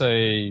was just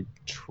a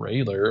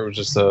trailer. It was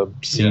just a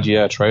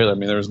CGI trailer. I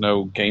mean, there was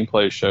no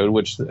gameplay showed,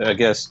 which I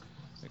guess,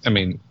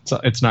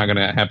 it's not going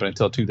to happen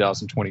until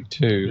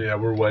 2022. Yeah,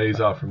 we're ways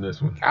off from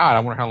this one. God, I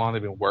wonder how long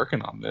they've been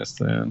working on this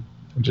then.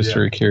 I'm just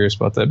very curious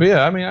about that. But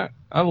yeah, I mean,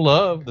 I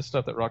love the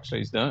stuff that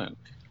Rocksteady's done.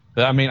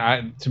 But, I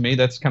mean, to me,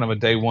 that's kind of a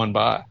day one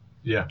buy.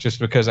 Yeah. Just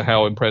because of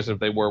how impressive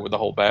they were with the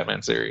whole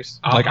Batman series.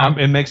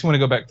 It makes me want to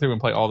go back through and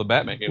play all the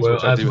Batman games,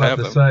 which I do have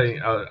them. Say,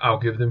 I'll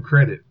give them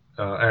credit.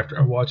 After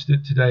I watched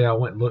it today, I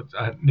went and looked.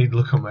 I need to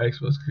look on my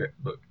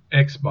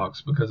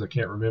Xbox because I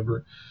can't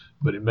remember,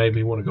 but it made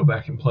me want to go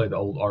back and play the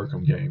old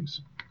Arkham games.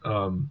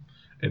 And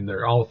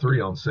they're all three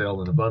on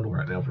sale in a bundle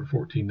right now for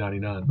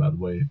 $14.99, by the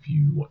way, if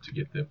you want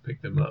to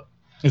pick them up.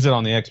 Is it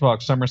on the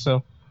Xbox Summer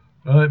Sale?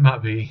 It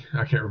might be.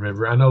 I can't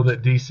remember. I know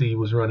that DC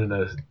was running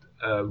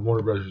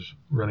Warner Bros.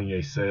 Running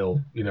a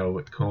sale,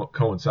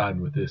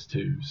 coinciding with this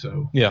too.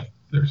 So yeah,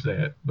 there's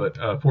that. But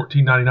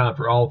 $14.99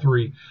 for all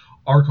three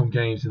Arkham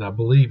games, and I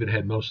believe it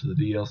had most of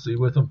the DLC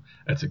with them.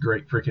 That's a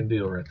great freaking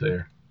deal right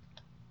there.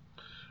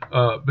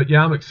 But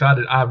yeah, I'm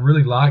excited. I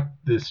really liked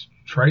this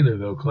trailer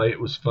though, Clay. It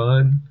was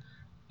fun.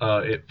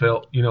 It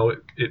felt,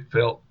 it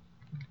felt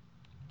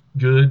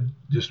good.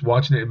 Just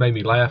watching it, it made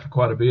me laugh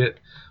quite a bit.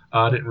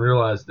 I didn't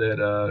realize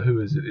that.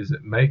 Who is it? Is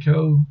it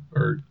Mako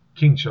or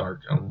King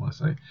Shark? I don't know what I'm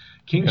saying.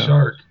 King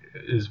Shark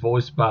is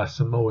voiced by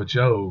Samoa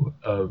Joe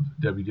of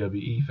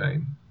WWE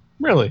fame.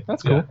 Really?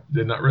 That's cool. Yeah,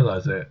 did not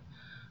realize that.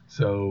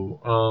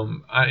 So,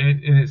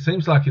 and it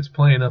seems like it's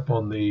playing up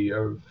on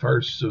the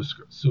first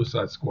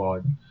Suicide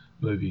Squad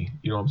movie.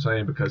 You know what I'm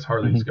saying? Because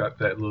Harley's got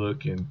that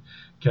look and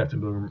Captain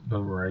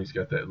Boomerang's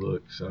got that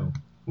look. So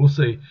we'll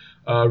see.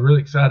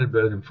 Really excited,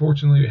 but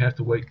unfortunately we have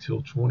to wait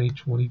till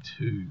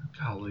 2022.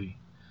 Golly.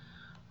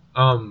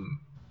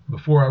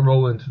 Before I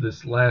roll into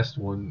this last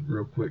one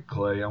real quick,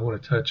 Clay, I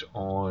want to touch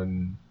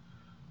on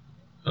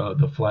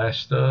the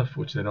Flash stuff,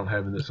 which they don't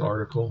have in this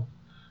article.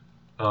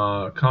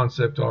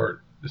 Concept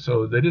art.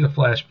 So they did a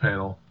Flash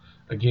panel.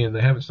 Again,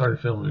 they haven't started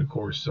filming, of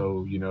course,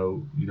 so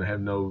you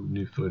have no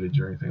new footage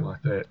or anything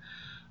like that.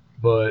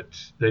 But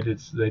they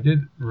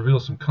did reveal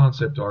some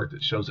concept art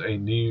that shows a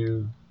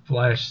new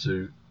Flash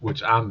suit,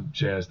 which I'm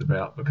jazzed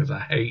about because I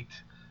hate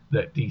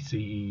that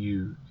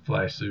DCEU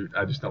Flash suit.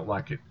 I just don't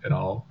like it at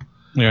all.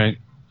 Right.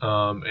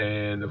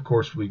 And of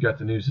course, we got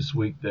the news this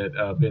week that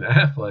Ben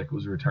Affleck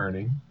was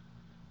returning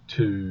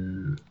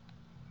to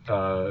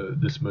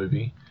this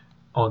movie.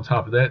 On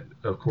top of that,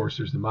 of course,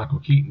 there's the Michael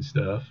Keaton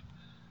stuff.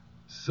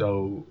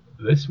 So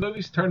this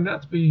movie's turned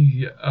out to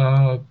be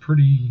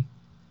pretty.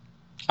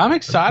 I'm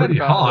excited pretty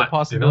about hot, the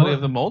possibility you know?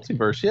 of the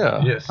multiverse.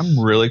 Yeah. Yes. I'm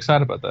really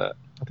excited about that.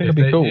 I think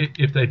it'll be cool.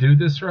 If they do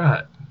this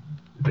right,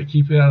 if they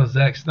keep it out of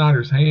Zack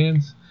Snyder's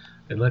hands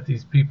and let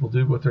these people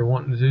do what they're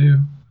wanting to do,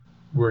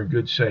 we're in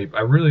good shape.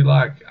 I really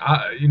like,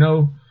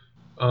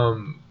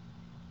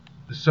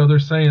 so they're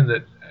saying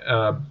that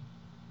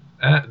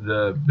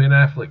the Ben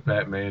Affleck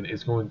Batman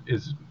is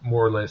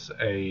more or less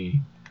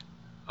a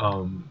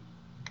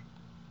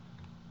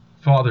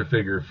father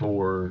figure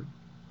for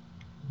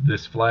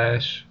this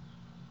Flash.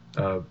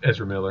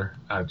 Ezra Miller.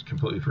 I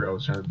completely forgot what I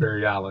was trying to.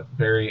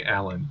 Barry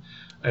Allen,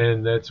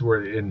 and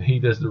and he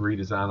does the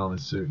redesign on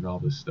his suit and all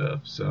this stuff.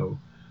 So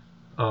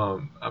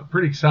I'm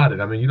pretty excited.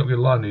 I mean, you don't get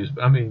a lot of news,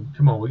 but I mean,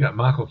 come on, we got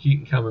Michael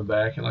Keaton coming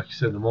back, and like you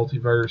said, the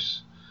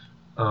multiverse.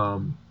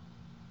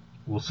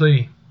 We'll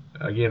see.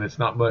 Again, it's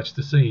not much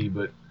to see,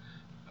 but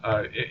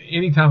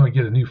anytime I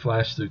get a new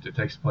Flash suit that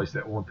takes place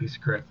that one piece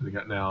of crap that they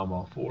got now, I'm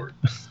all for it.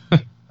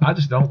 I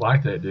just don't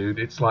like that, dude.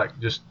 It's like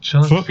just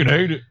chunks. Fucking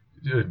hate it.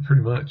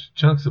 Pretty much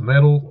chunks of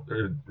metal,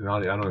 or I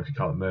don't know if you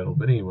call it metal,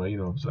 but anyway, you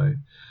know what I'm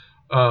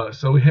saying.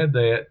 So we had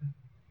that,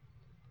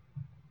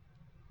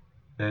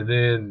 and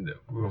then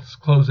we'll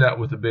close out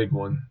with a big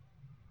one.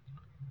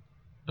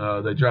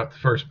 They dropped the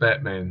first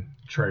Batman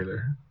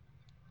trailer.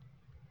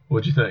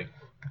 What'd you think?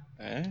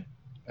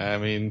 I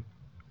mean,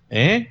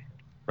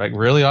 like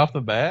really off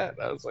the bat,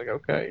 I was like,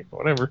 okay,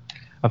 whatever.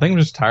 I think I'm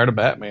just tired of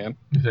Batman.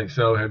 You think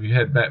so? Have you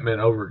had Batman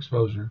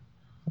overexposure?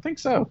 I think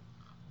so.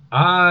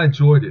 I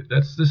enjoyed it.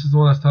 This is the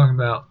one I was talking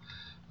about.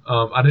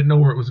 I didn't know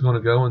where it was going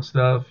to go and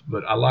stuff,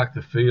 but I like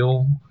the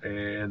feel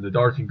and the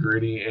dark and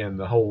gritty and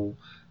the whole,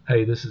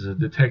 hey, this is a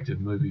detective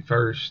movie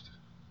first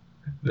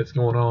that's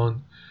going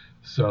on.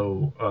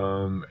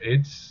 So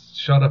it's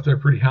shot up there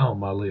pretty high on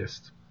my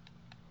list.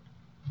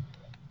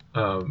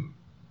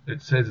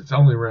 It says it's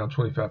only around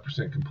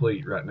 25%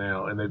 complete right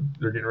now, and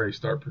they're getting ready to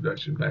start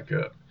production back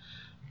up,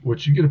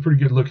 which you get a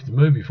pretty good look at the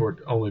movie for it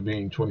only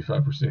being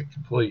 25%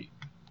 complete.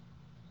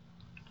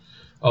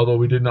 Although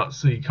we did not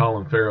see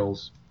Colin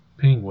Farrell's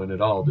Penguin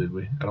at all, did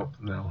we? I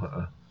don't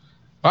know.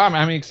 Well,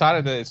 I'm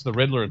excited that it's the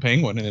Riddler and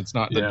Penguin and it's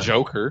not the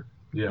Joker.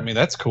 Yeah. I mean,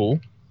 that's cool.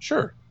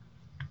 Sure.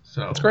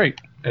 So that's great.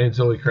 And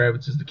Zoe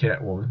Kravitz is the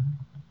Catwoman.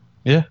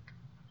 Yeah.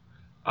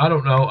 I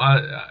don't know.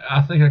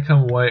 I think I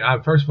come away.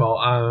 First of all,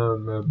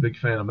 I'm a big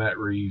fan of Matt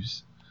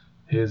Reeves.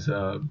 His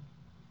Planet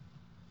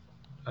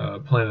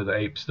of the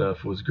Apes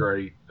stuff was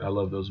great. I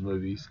love those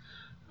movies.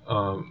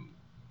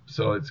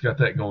 So it's got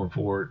that going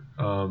for it.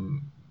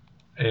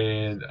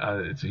 And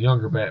it's a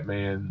younger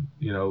Batman,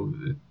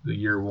 the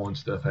year one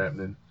stuff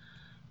happening.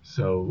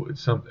 So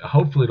it's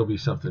hopefully it'll be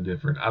something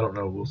different. I don't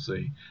know. We'll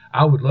see.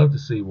 I would love to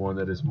see one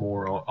that is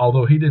more,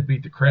 although he did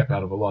beat the crap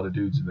out of a lot of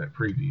dudes in that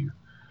preview.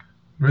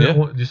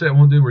 Remember did you say that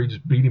one dude where he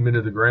just beat him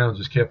into the ground,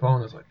 just kept on?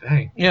 I was like,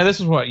 dang. Yeah, this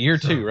is what, year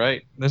two,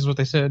 right? This is what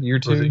they said, year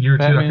two? Was it year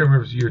Batman? 2? I can't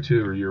remember if it was year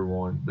 2 or year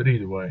 1, but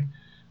either way.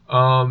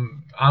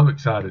 I'm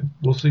excited.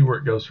 We'll see where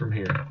it goes from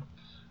here.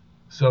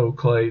 So,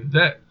 Clay,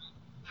 that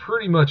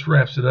pretty much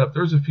wraps it up.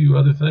 There's a few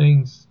other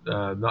things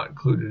not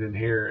included in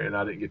here, and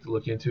I didn't get to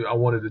look into. I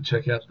wanted to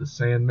check out the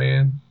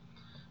Sandman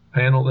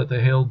panel that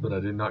they held, but I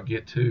did not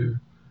get to.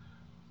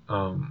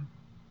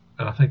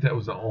 I think that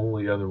was the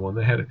only other one.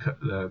 They had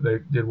they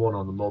did one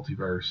on the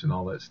multiverse and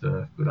all that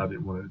stuff, but I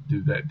didn't want to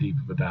do that deep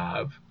of a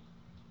dive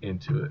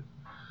into it.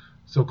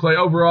 So, Clay,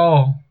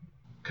 overall,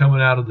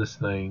 coming out of this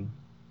thing,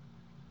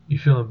 you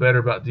feeling better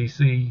about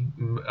DC,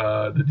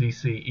 the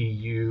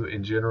DCEU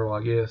in general,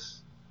 I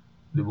guess,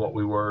 than what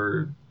we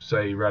were,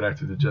 say, right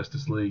after the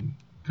Justice League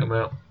come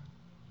out?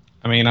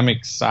 I mean, I'm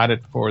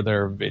excited for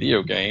their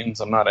video games.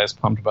 I'm not as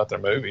pumped about their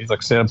movies. Like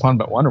I said, I'm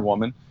pumped about Wonder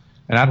Woman,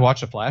 and I'd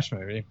watch a Flash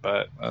movie,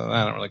 but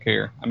I don't really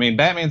care. I mean,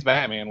 Batman's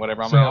Batman,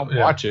 whatever. I'll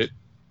watch it.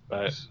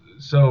 But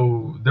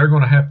so they're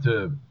going to have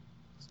to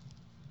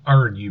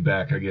earn you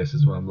back, I guess,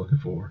 is what I'm looking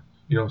for.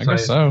 You know what I'm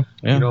saying? I guess so,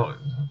 yeah.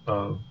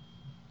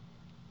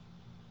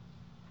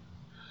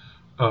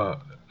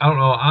 I don't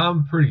know.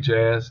 I'm pretty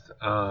jazzed.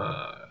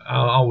 I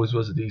always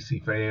was a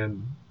DC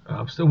fan.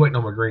 I'm still waiting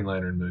on my Green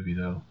Lantern movie,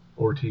 though,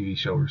 or a TV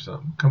show or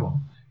something. Come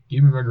on.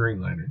 Give me my Green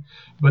Lantern.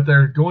 But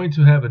they're going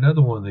to have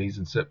another one of these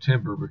in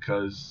September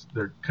because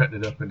they're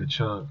cutting it up into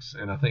chunks.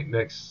 And I think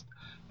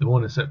the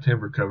one in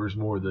September covers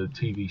more of the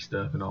TV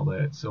stuff and all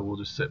that. So we'll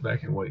just sit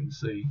back and wait and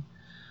see.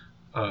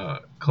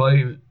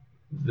 Clay,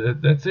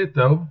 that's it,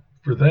 though,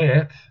 for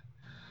that.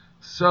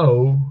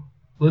 So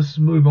let's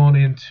move on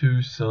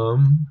into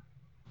some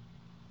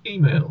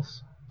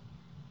emails.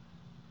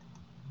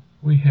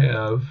 We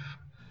have,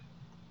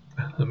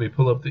 let me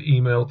pull up the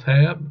email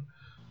tab.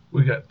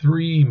 We got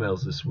 3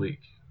 emails this week.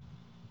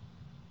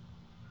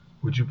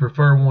 Would you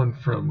prefer one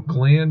from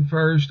Glenn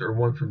first or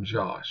one from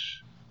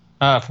Josh?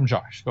 From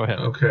Josh. Go ahead.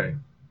 Okay.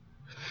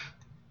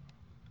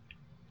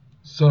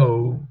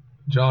 So,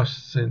 Josh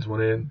sends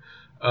one in.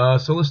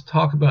 So let's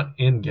talk about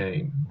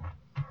Endgame.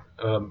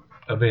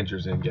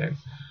 Avengers Endgame.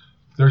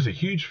 There's a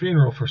huge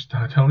funeral for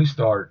Tony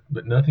Stark,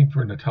 but nothing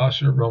for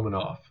Natasha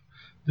Romanoff.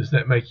 Does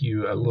that make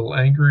you a little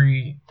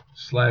angry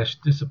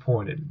 /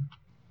 disappointed?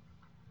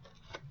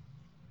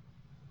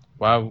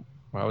 Why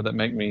would that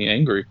make me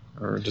angry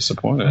or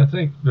disappointed? I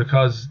think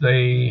because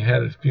they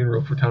had a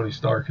funeral for Tony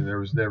Stark and there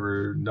was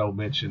never no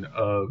mention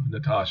of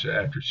Natasha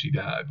after she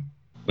died.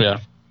 Yeah.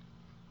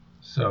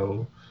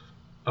 So,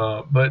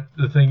 but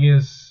the thing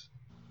is,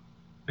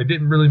 it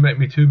didn't really make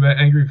me too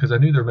angry because I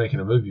knew they're making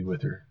a movie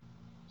with her.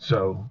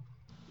 So,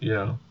 you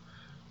know,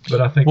 but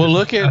I think. Well,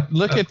 look at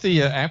the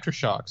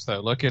aftershocks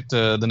though. Look at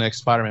the next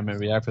Spider-Man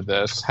movie after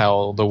this.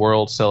 How the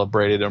world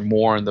celebrated or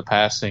mourned the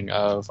passing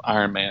of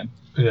Iron Man.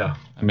 Yeah.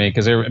 I mean,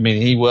 because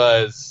he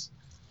was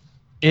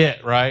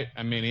it, right?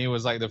 I mean, he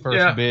was like the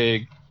first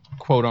big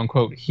quote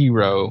unquote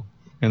hero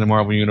in the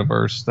Marvel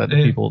universe that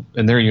the people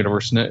in their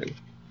universe knew.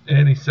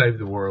 And he saved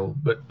the world,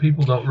 but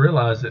people don't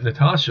realize that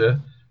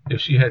Natasha,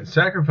 if she hadn't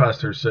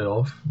sacrificed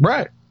herself,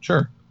 right?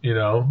 Sure. You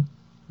know,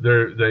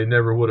 they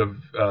never would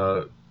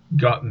have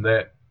gotten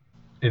that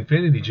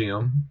Infinity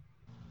Gem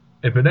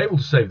and been able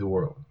to save the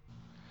world.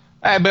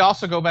 But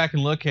also go back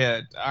and look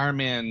at Iron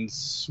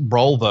Man's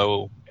role,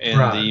 though, in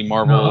the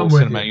Marvel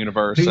Cinematic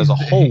Universe as a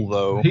whole,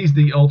 though. He's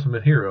the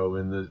ultimate hero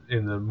in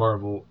the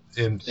Marvel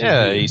MCU.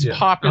 Yeah, he's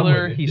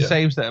popular. He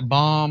saves that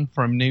bomb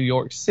from New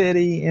York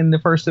City in the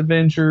first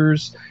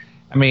Avengers.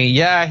 I mean,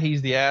 yeah,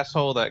 he's the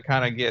asshole that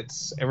kind of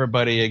gets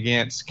everybody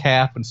against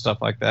Cap and stuff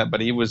like that. But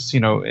he was,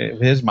 in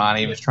his mind,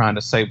 he was trying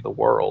to save the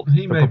world,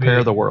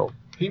 prepare the world.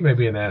 He may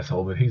be an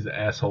asshole, but he's the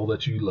asshole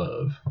that you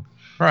love.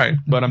 Right,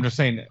 but I'm just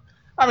saying that.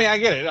 I mean, I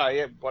get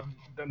it. What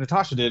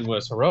Natasha did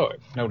was heroic,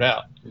 no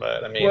doubt.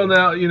 But I mean, well,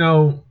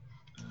 now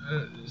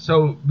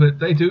but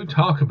they do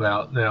talk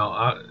about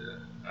now.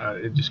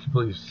 It just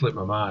completely slipped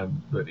my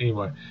mind. But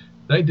anyway,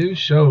 they do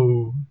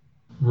show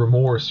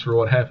remorse for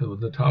what happened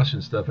with Natasha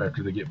and stuff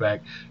after they get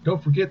back.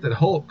 Don't forget that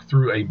Hulk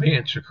threw a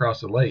bench across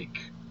the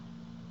lake.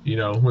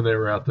 When they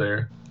were out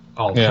there,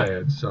 all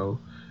sad. So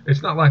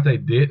it's not like they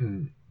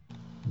didn't.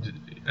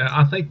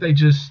 I think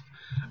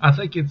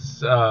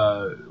it's,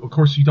 of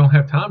course, you don't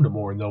have time to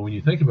mourn, though, when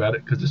you think about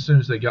it, because as soon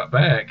as they got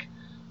back,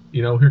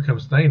 here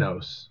comes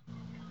Thanos.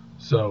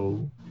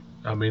 So,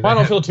 I mean... Well, I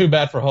don't feel too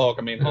bad for Hulk.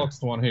 I mean, Hulk's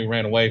the one who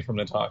ran away from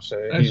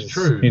Natasha. That's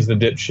true. He's the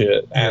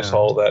dipshit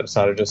asshole that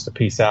decided just to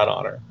peace out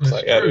on her. It's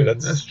like, dude,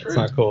 that's true.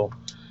 That's not cool.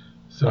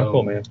 So, not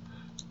cool, man.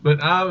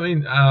 But, I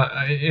mean,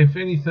 if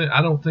anything,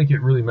 I don't think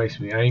it really makes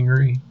me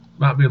angry.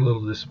 Might be a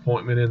little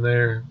disappointment in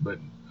there, but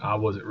I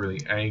wasn't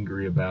really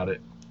angry about it.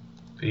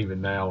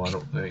 Even now, I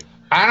don't think.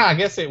 I don't know. I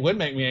guess it would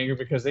make me angry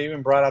because they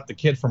even brought out the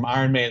kid from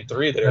Iron Man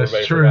 3 that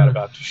everybody forgot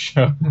about to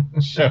show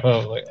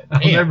up. Like,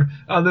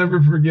 I'll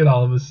never forget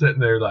all of us sitting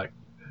there like,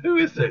 who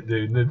is that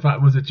dude? And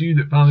then was it you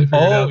that finally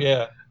figured out? Oh,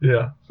 yeah.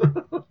 Yeah.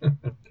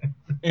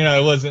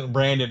 It wasn't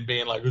Brandon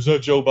being like, is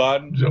that Joe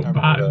Biden? Joe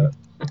Biden.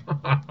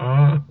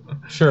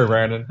 Sure,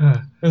 Brandon.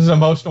 This is an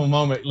emotional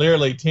moment.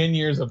 Literally 10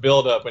 years of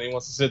build-up, and he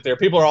wants to sit there.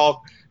 People are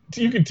all...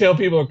 You can tell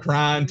people are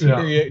crying,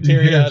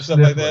 teary-eyed, stuff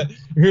like that.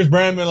 Here's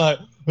Brandon like,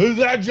 is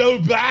that Joe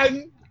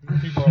Biden? And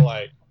people are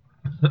like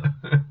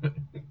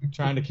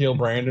trying to kill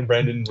Brandon.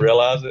 Brandon didn't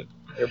realize it.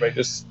 Everybody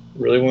just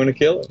really wanted to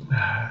kill him.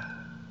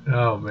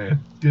 Oh, man.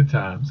 Good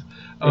times.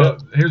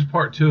 Here's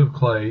part 2 of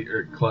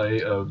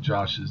Clay of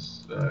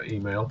Josh's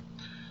email.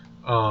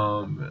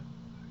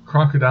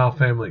 Crocodile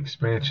Family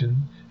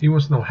Expansion. He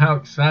wants to know, how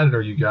excited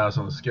are you guys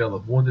on a scale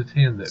of 1 to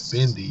 10 that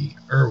Bendy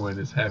Irwin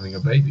is having a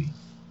baby?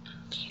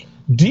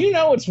 Do you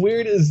know what's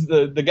weird is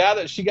the guy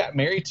that she got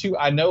married to,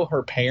 I know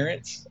her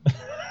parents.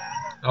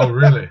 Oh,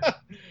 really?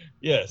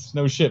 Yes,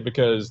 no shit,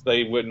 because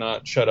they would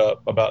not shut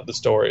up about the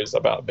stories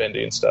about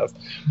Bendy and stuff.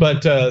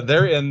 But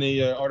they're in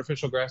the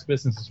artificial grass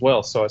business as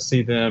well, so I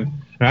see them.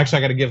 And actually,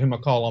 I got to give him a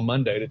call on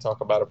Monday to talk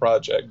about a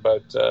project.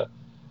 But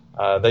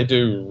they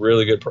do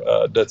really good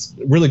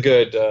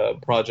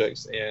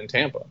projects in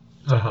Tampa.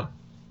 Uh-huh.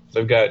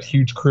 They've got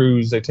huge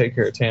crews. They take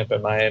care of Tampa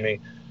and Miami.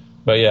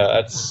 But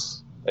yeah,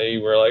 they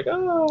were like,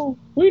 oh,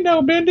 we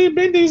know Bendy.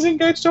 Bendy's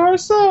engaged to our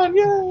son.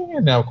 Yay.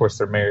 And now, of course,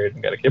 they're married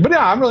and got a kid. But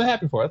yeah, I'm really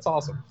happy for it. That's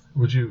awesome.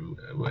 Would you,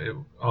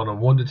 on a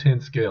 1 to 10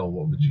 scale,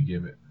 what would you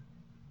give it?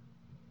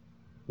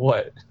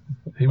 What?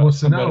 He wants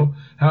to know,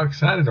 how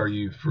excited are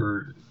you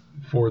for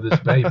this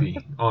baby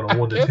on a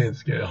 1 to 10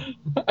 scale?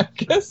 I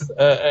guess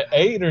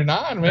 8 or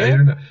 9, man. 8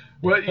 or 9.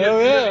 Well,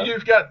 Hell yeah.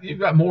 you've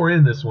got more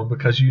in this one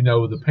because you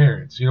know the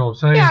parents. You know what I'm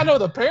saying? Yeah, I know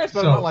the parents,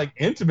 but So- I'm not like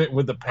intimate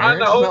with the I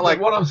parents. know, It's not but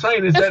like what I'm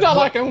saying is it's that not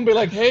like I'm gonna be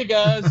like, hey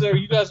guys, are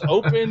you guys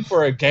open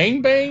for a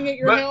gangbang at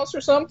your But- house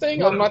or something?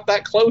 what- I'm not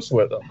that close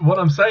with them. what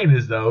I'm saying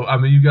is though, I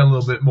mean, you got a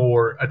little bit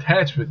more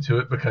attachment to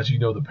it because you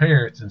know the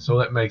parents, and so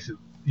that makes it,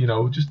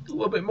 just a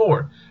little bit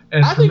more.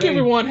 As I for think me,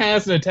 everyone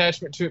has an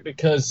attachment to it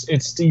because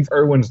it's Steve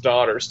Irwin's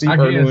daughter. Steve I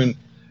guess- Irwin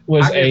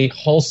was I a guess-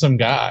 wholesome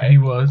guy. he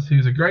was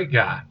a great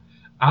guy.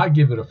 I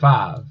give it a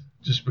 5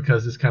 just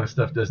because this kind of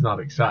stuff does not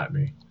excite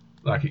me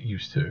like it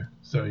used to.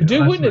 So Dude,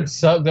 that's wouldn't me. it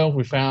suck though if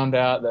we found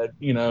out that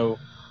who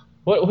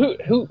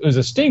it was a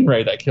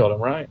stingray that killed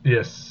him, right?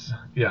 Yes,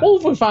 yeah.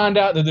 What if we find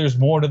out that there's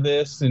more to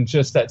this than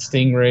just that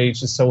stingray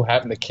just so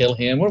happened to kill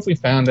him? What if we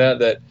found out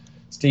that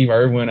Steve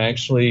Irwin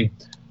actually,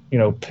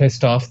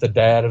 pissed off the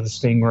dad of the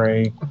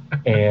stingray,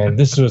 and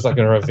this was like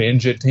a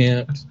revenge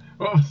attempt?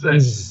 What was that?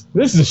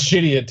 This is a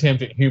shitty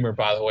attempt at humor,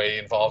 by the way,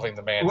 involving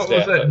the man's What was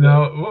death. that?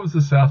 No, what was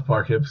the South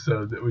Park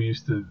episode that we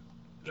used to?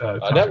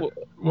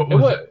 What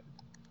was that?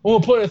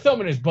 We'll put a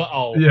thumb in his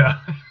butthole. Yeah.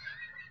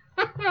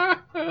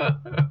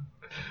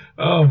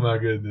 Oh my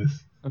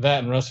goodness.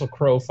 That and Russell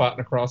Crowe fighting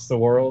across the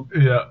world.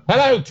 Yeah.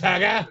 Hello,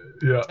 Tiger.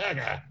 Yeah.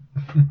 Tiger.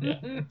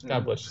 Yeah.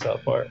 God bless you,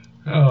 South Park.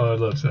 Oh, I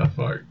love South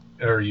Park.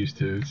 Or used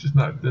to. It's just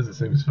not. It doesn't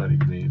seem as funny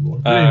to me anymore.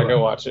 But anyway.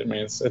 Go watch it, man.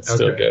 It's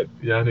still good.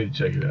 Yeah, I need to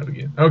check it out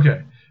again.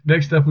 Okay.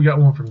 Next up, we got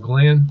one from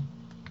Glenn.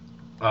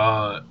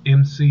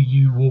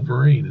 MCU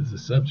Wolverine is the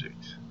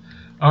subject.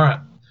 All right.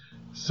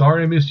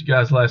 Sorry I missed you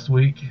guys last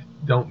week.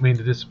 Don't mean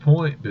to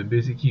disappoint. Been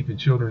busy keeping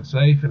children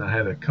safe, and I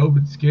had a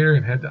COVID scare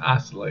and had to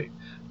isolate.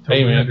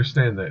 Totally man.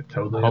 understand that.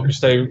 Totally. I hope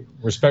you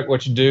respect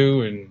what you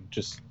do, and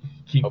just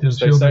keep hope them you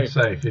stay children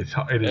safe. safe. It is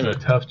Amen. a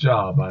tough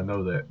job. I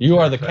know that. you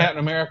are the For a fact. Captain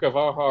America of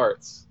our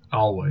hearts.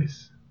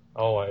 Always.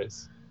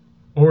 Always.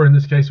 Or in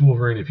this case,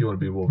 Wolverine, if you want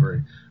to be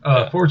Wolverine.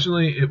 Yeah.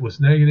 Fortunately, it was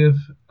negative.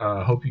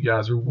 Hope you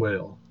guys are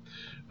well.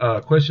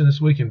 Question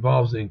this week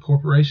involves the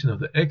incorporation of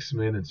the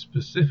X-Men and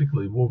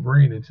specifically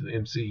Wolverine into the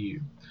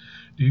MCU.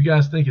 Do you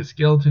guys think a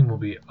skeleton will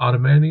be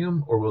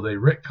adamantium, or will they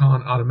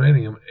retcon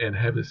adamantium and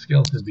have the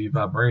skeleton be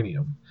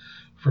vibranium?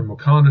 From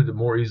Wakanda to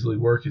more easily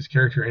work his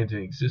character into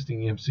an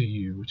existing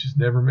MCU, which has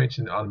never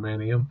mentioned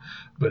adamantium,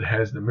 but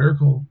has the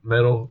miracle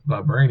metal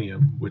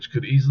vibranium, which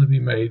could easily be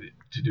made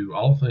to do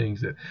all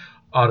things that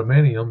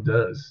adamantium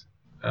does.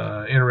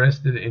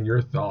 Interested in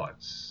your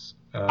thoughts.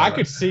 I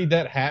could see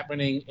that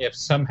happening if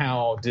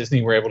somehow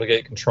Disney were able to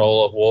get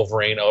control of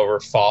Wolverine over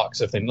Fox.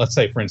 If they, let's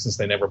say, for instance,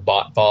 they never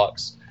bought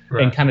Fox,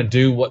 Right. and kind of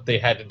do what they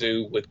had to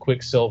do with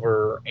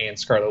Quicksilver and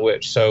Scarlet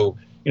Witch. So,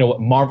 what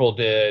Marvel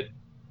did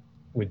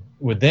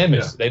with them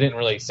is they didn't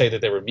really say that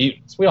they were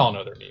mutants. We all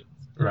know they're mutants.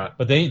 Right.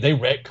 But they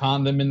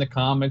retconned them in the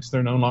comics.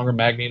 They're no longer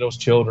Magneto's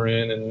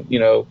children,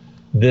 and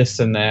this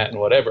and that and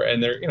whatever.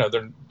 And they're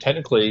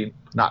technically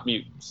not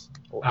mutants.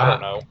 I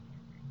don't know.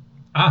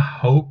 I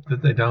hope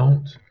that they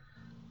don't.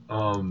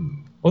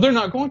 Well, they're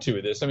not going to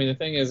with this. I mean, the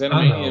thing is,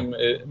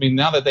 adamantium. I mean,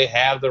 now that they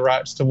have the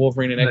rights to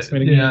Wolverine and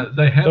X-Men again, yeah,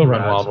 they have they'll the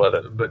run rights, wild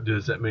with it. But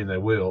does that mean they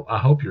will? I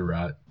hope you're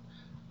right.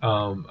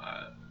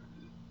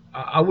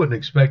 I wouldn't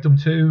expect them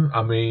to.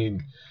 I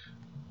mean,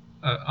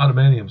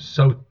 adamantium's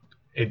so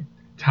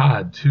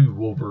tied to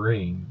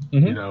Wolverine.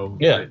 Mm-hmm.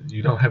 Yeah.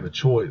 You don't have a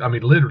choice. I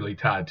mean, literally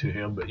tied to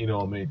him, but you know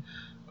what I mean.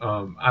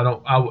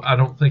 I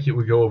don't think it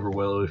would go over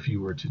well if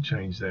you were to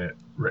change that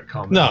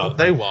retcon. No,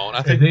 they won't.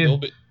 I think they'll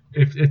be.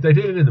 If they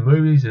did it in the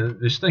movies,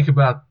 and just think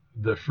about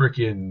the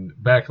freaking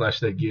backlash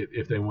they get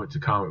if they went to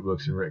comic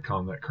books and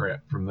retcon that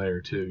crap from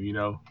there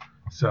too.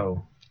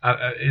 So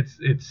I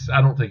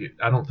don't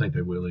think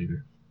they will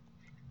either.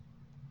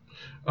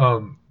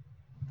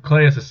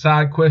 Clay has a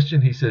side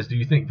question. He says, "Do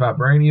you think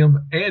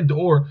vibranium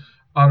and/or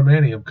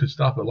adamantium could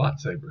stop a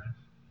lightsaber?"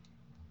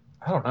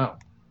 I don't know.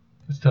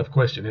 That's a tough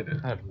question, isn't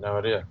it? I have no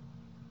idea.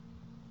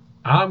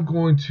 I'm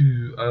going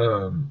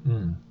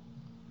to.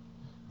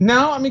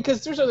 No, I mean,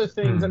 because there's other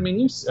things. I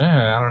mean,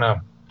 I don't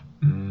know.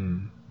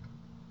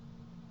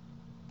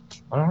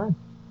 I don't know.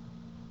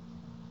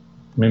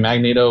 I mean,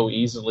 Magneto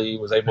easily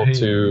was able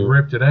to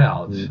ripped it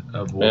out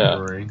of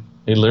Wolverine.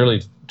 Yeah. He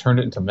literally turned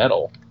it into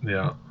metal.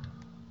 Yeah.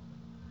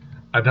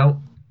 I don't.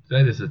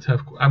 That is a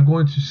tough. I'm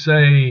going to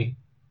say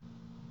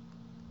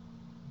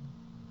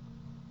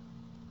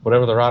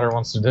whatever the writer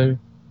wants to do.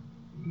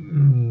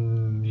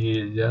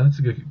 Yeah, that's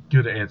a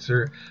good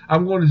answer.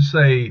 I'm going to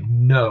say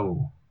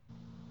no.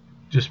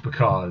 Just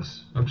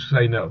because. I'm just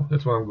saying no.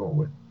 That's what I'm going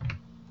with.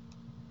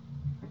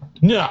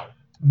 No.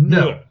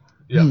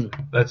 Yeah.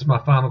 That's my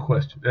final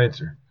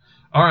answer.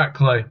 All right,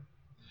 Clay.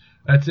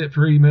 That's it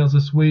for emails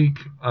this week.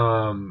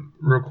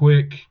 Real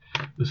quick,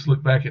 let's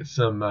look back at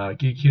some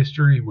geek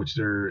history, which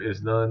there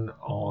is none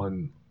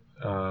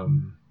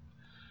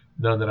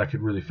that I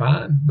could really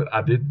find, but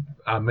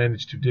I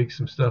managed to dig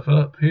some stuff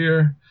up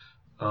here.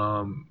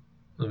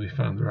 Let me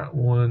find the right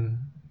one.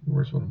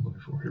 Where's what I'm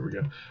looking for? Here we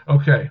go.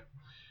 Okay.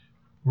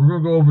 We're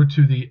going to go over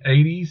to the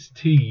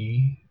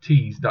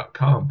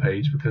 80stees.com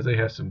page because they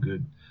have some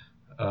good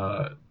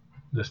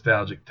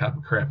nostalgic type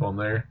of crap on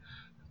there.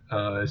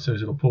 as soon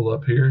as it'll pull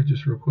up here,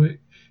 just real quick.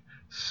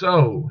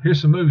 So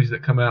here's some movies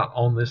that come out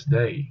on this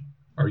day.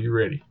 Are you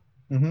ready?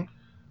 Mm-hmm.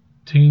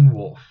 Teen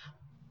Wolf,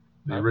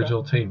 the Okay.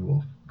 original Teen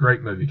Wolf,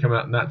 great movie, come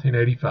out in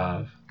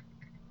 1985.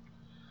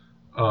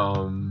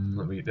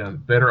 Let me get down.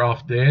 Better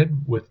Off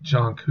Dead with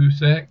John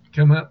Cusack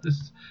come out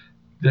this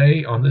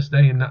day,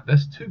 and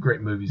that's two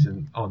great movies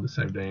on the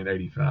same day in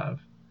 '85.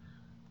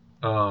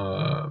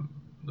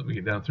 Let me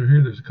get down through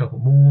here. There's a couple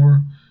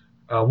more.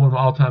 One of my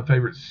all-time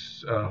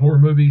favorites, horror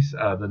movies,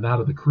 The Night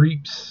of the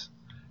Creeps,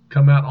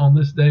 come out on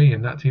this day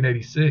in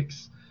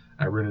 1986.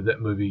 I rented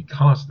that movie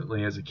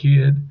constantly as a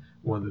kid.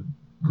 One of the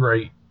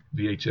great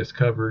VHS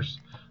covers.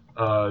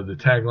 The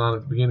tagline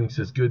at the beginning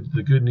says,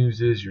 "The good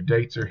news is your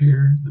dates are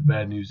here. The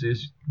bad news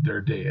is they're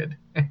dead."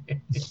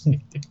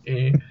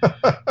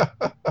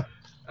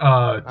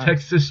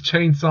 Texas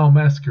Chainsaw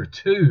Massacre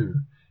 2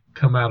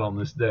 come out on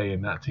this day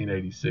in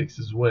 1986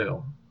 as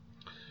well.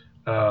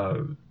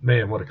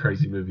 Man, what a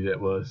crazy movie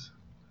that was.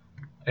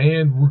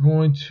 And we're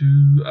going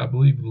to, I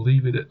believe,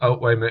 leave it at... Oh,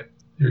 wait a minute.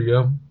 Here you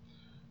go.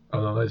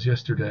 Oh, no, that's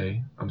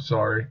yesterday. I'm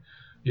sorry.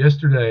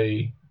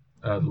 Yesterday,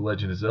 The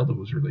Legend of Zelda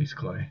was released,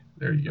 Clay.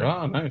 There you go.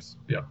 Oh, nice.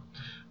 Yeah.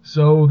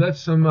 So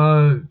that's some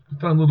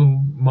fun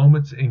little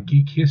moments in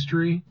geek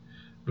history,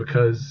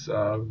 because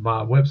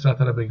my website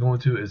that I've been going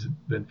to has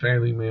been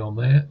failing me on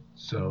that.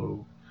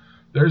 So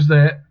there's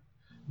that.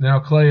 Now,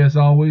 Clay, as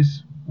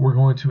always, we're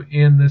going to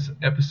end this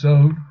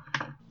episode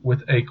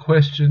with a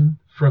question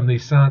from the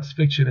science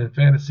fiction and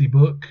fantasy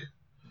book.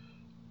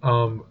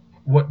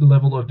 What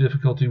level of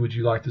difficulty would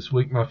you like this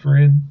week, my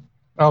friend?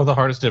 Oh, the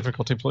hardest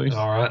difficulty, please.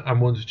 All right, I'm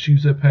going to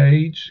choose a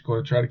page.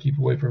 Going to try to keep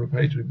away from a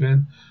page we've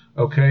been.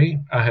 Okay,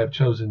 I have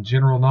chosen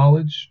general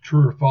knowledge,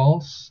 true or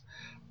false.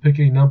 Pick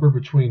a number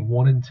between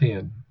 1 and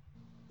 10.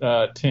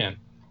 10.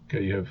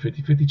 Okay, you have a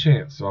 50-50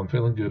 chance, so I'm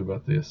feeling good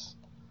about this.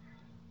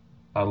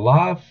 A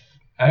live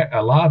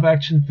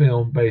action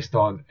film based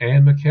on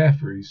Anne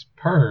McCaffrey's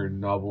Pern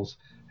novels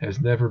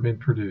has never been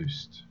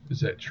produced.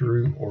 Is that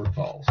true or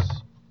false?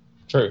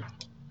 True.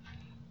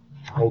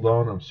 Hold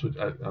on,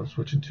 I'm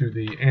switching to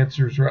the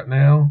answers right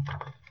now.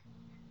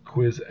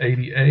 Quiz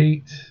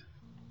 88.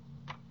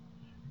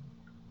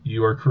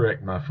 You are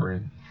correct, my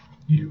friend.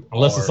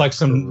 Unless it's like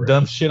some correct.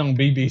 dumb shit on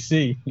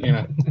BBC, you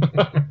know.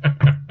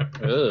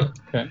 Ugh,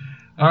 okay.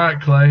 All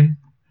right, Clay.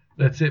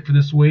 That's it for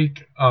this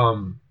week.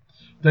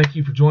 Thank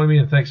you for joining me,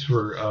 and thanks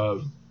for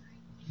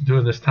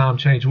doing this time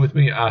change with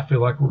me. I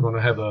feel like we're going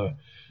to have a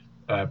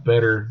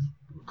better,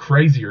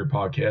 crazier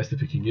podcast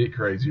if it can get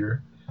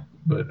crazier.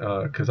 But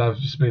because I've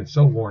just been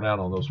so worn out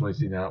on those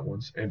Wednesday night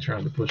ones and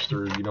trying to push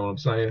through, you know what I'm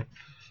saying?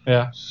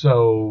 Yeah.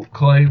 So,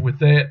 Clay, with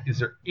that, is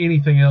there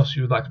anything else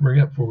you would like to bring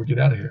up before we get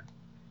out of here?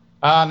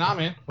 Nah,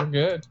 man. We're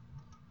good.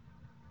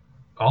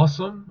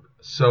 Awesome.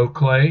 So,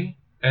 Clay,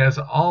 as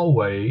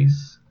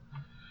always,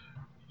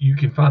 you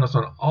can find us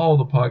on all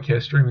the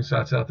podcast streaming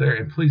sites out there,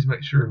 and please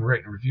make sure and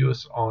rate and review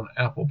us on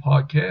Apple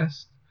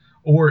Podcasts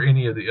or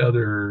any of the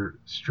other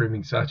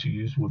streaming sites you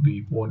use would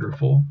be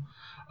wonderful.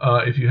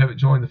 If you haven't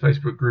joined the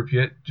Facebook group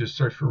yet, just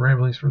search for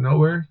Ramblings from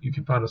Nowhere. You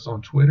can find us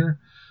on Twitter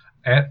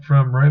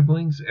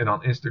 @FromRamblings, and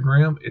on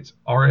Instagram, it's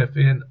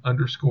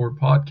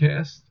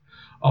RFN_podcast.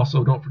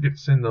 Also, don't forget to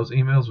send those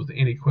emails with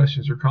any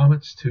questions or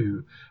comments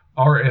to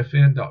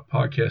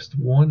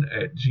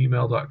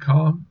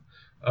rfn.podcast1@gmail.com.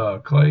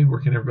 Clay, where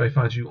can everybody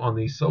find you on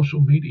the social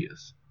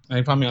medias? And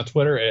you can find me on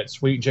Twitter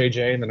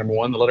 @SweetJJ and the number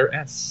 1, the letter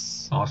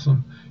S.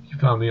 Awesome. You can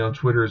find me on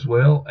Twitter as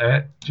well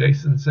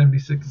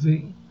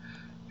 @Jason76Z.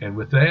 And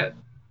with that,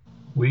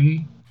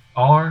 we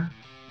are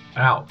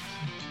out.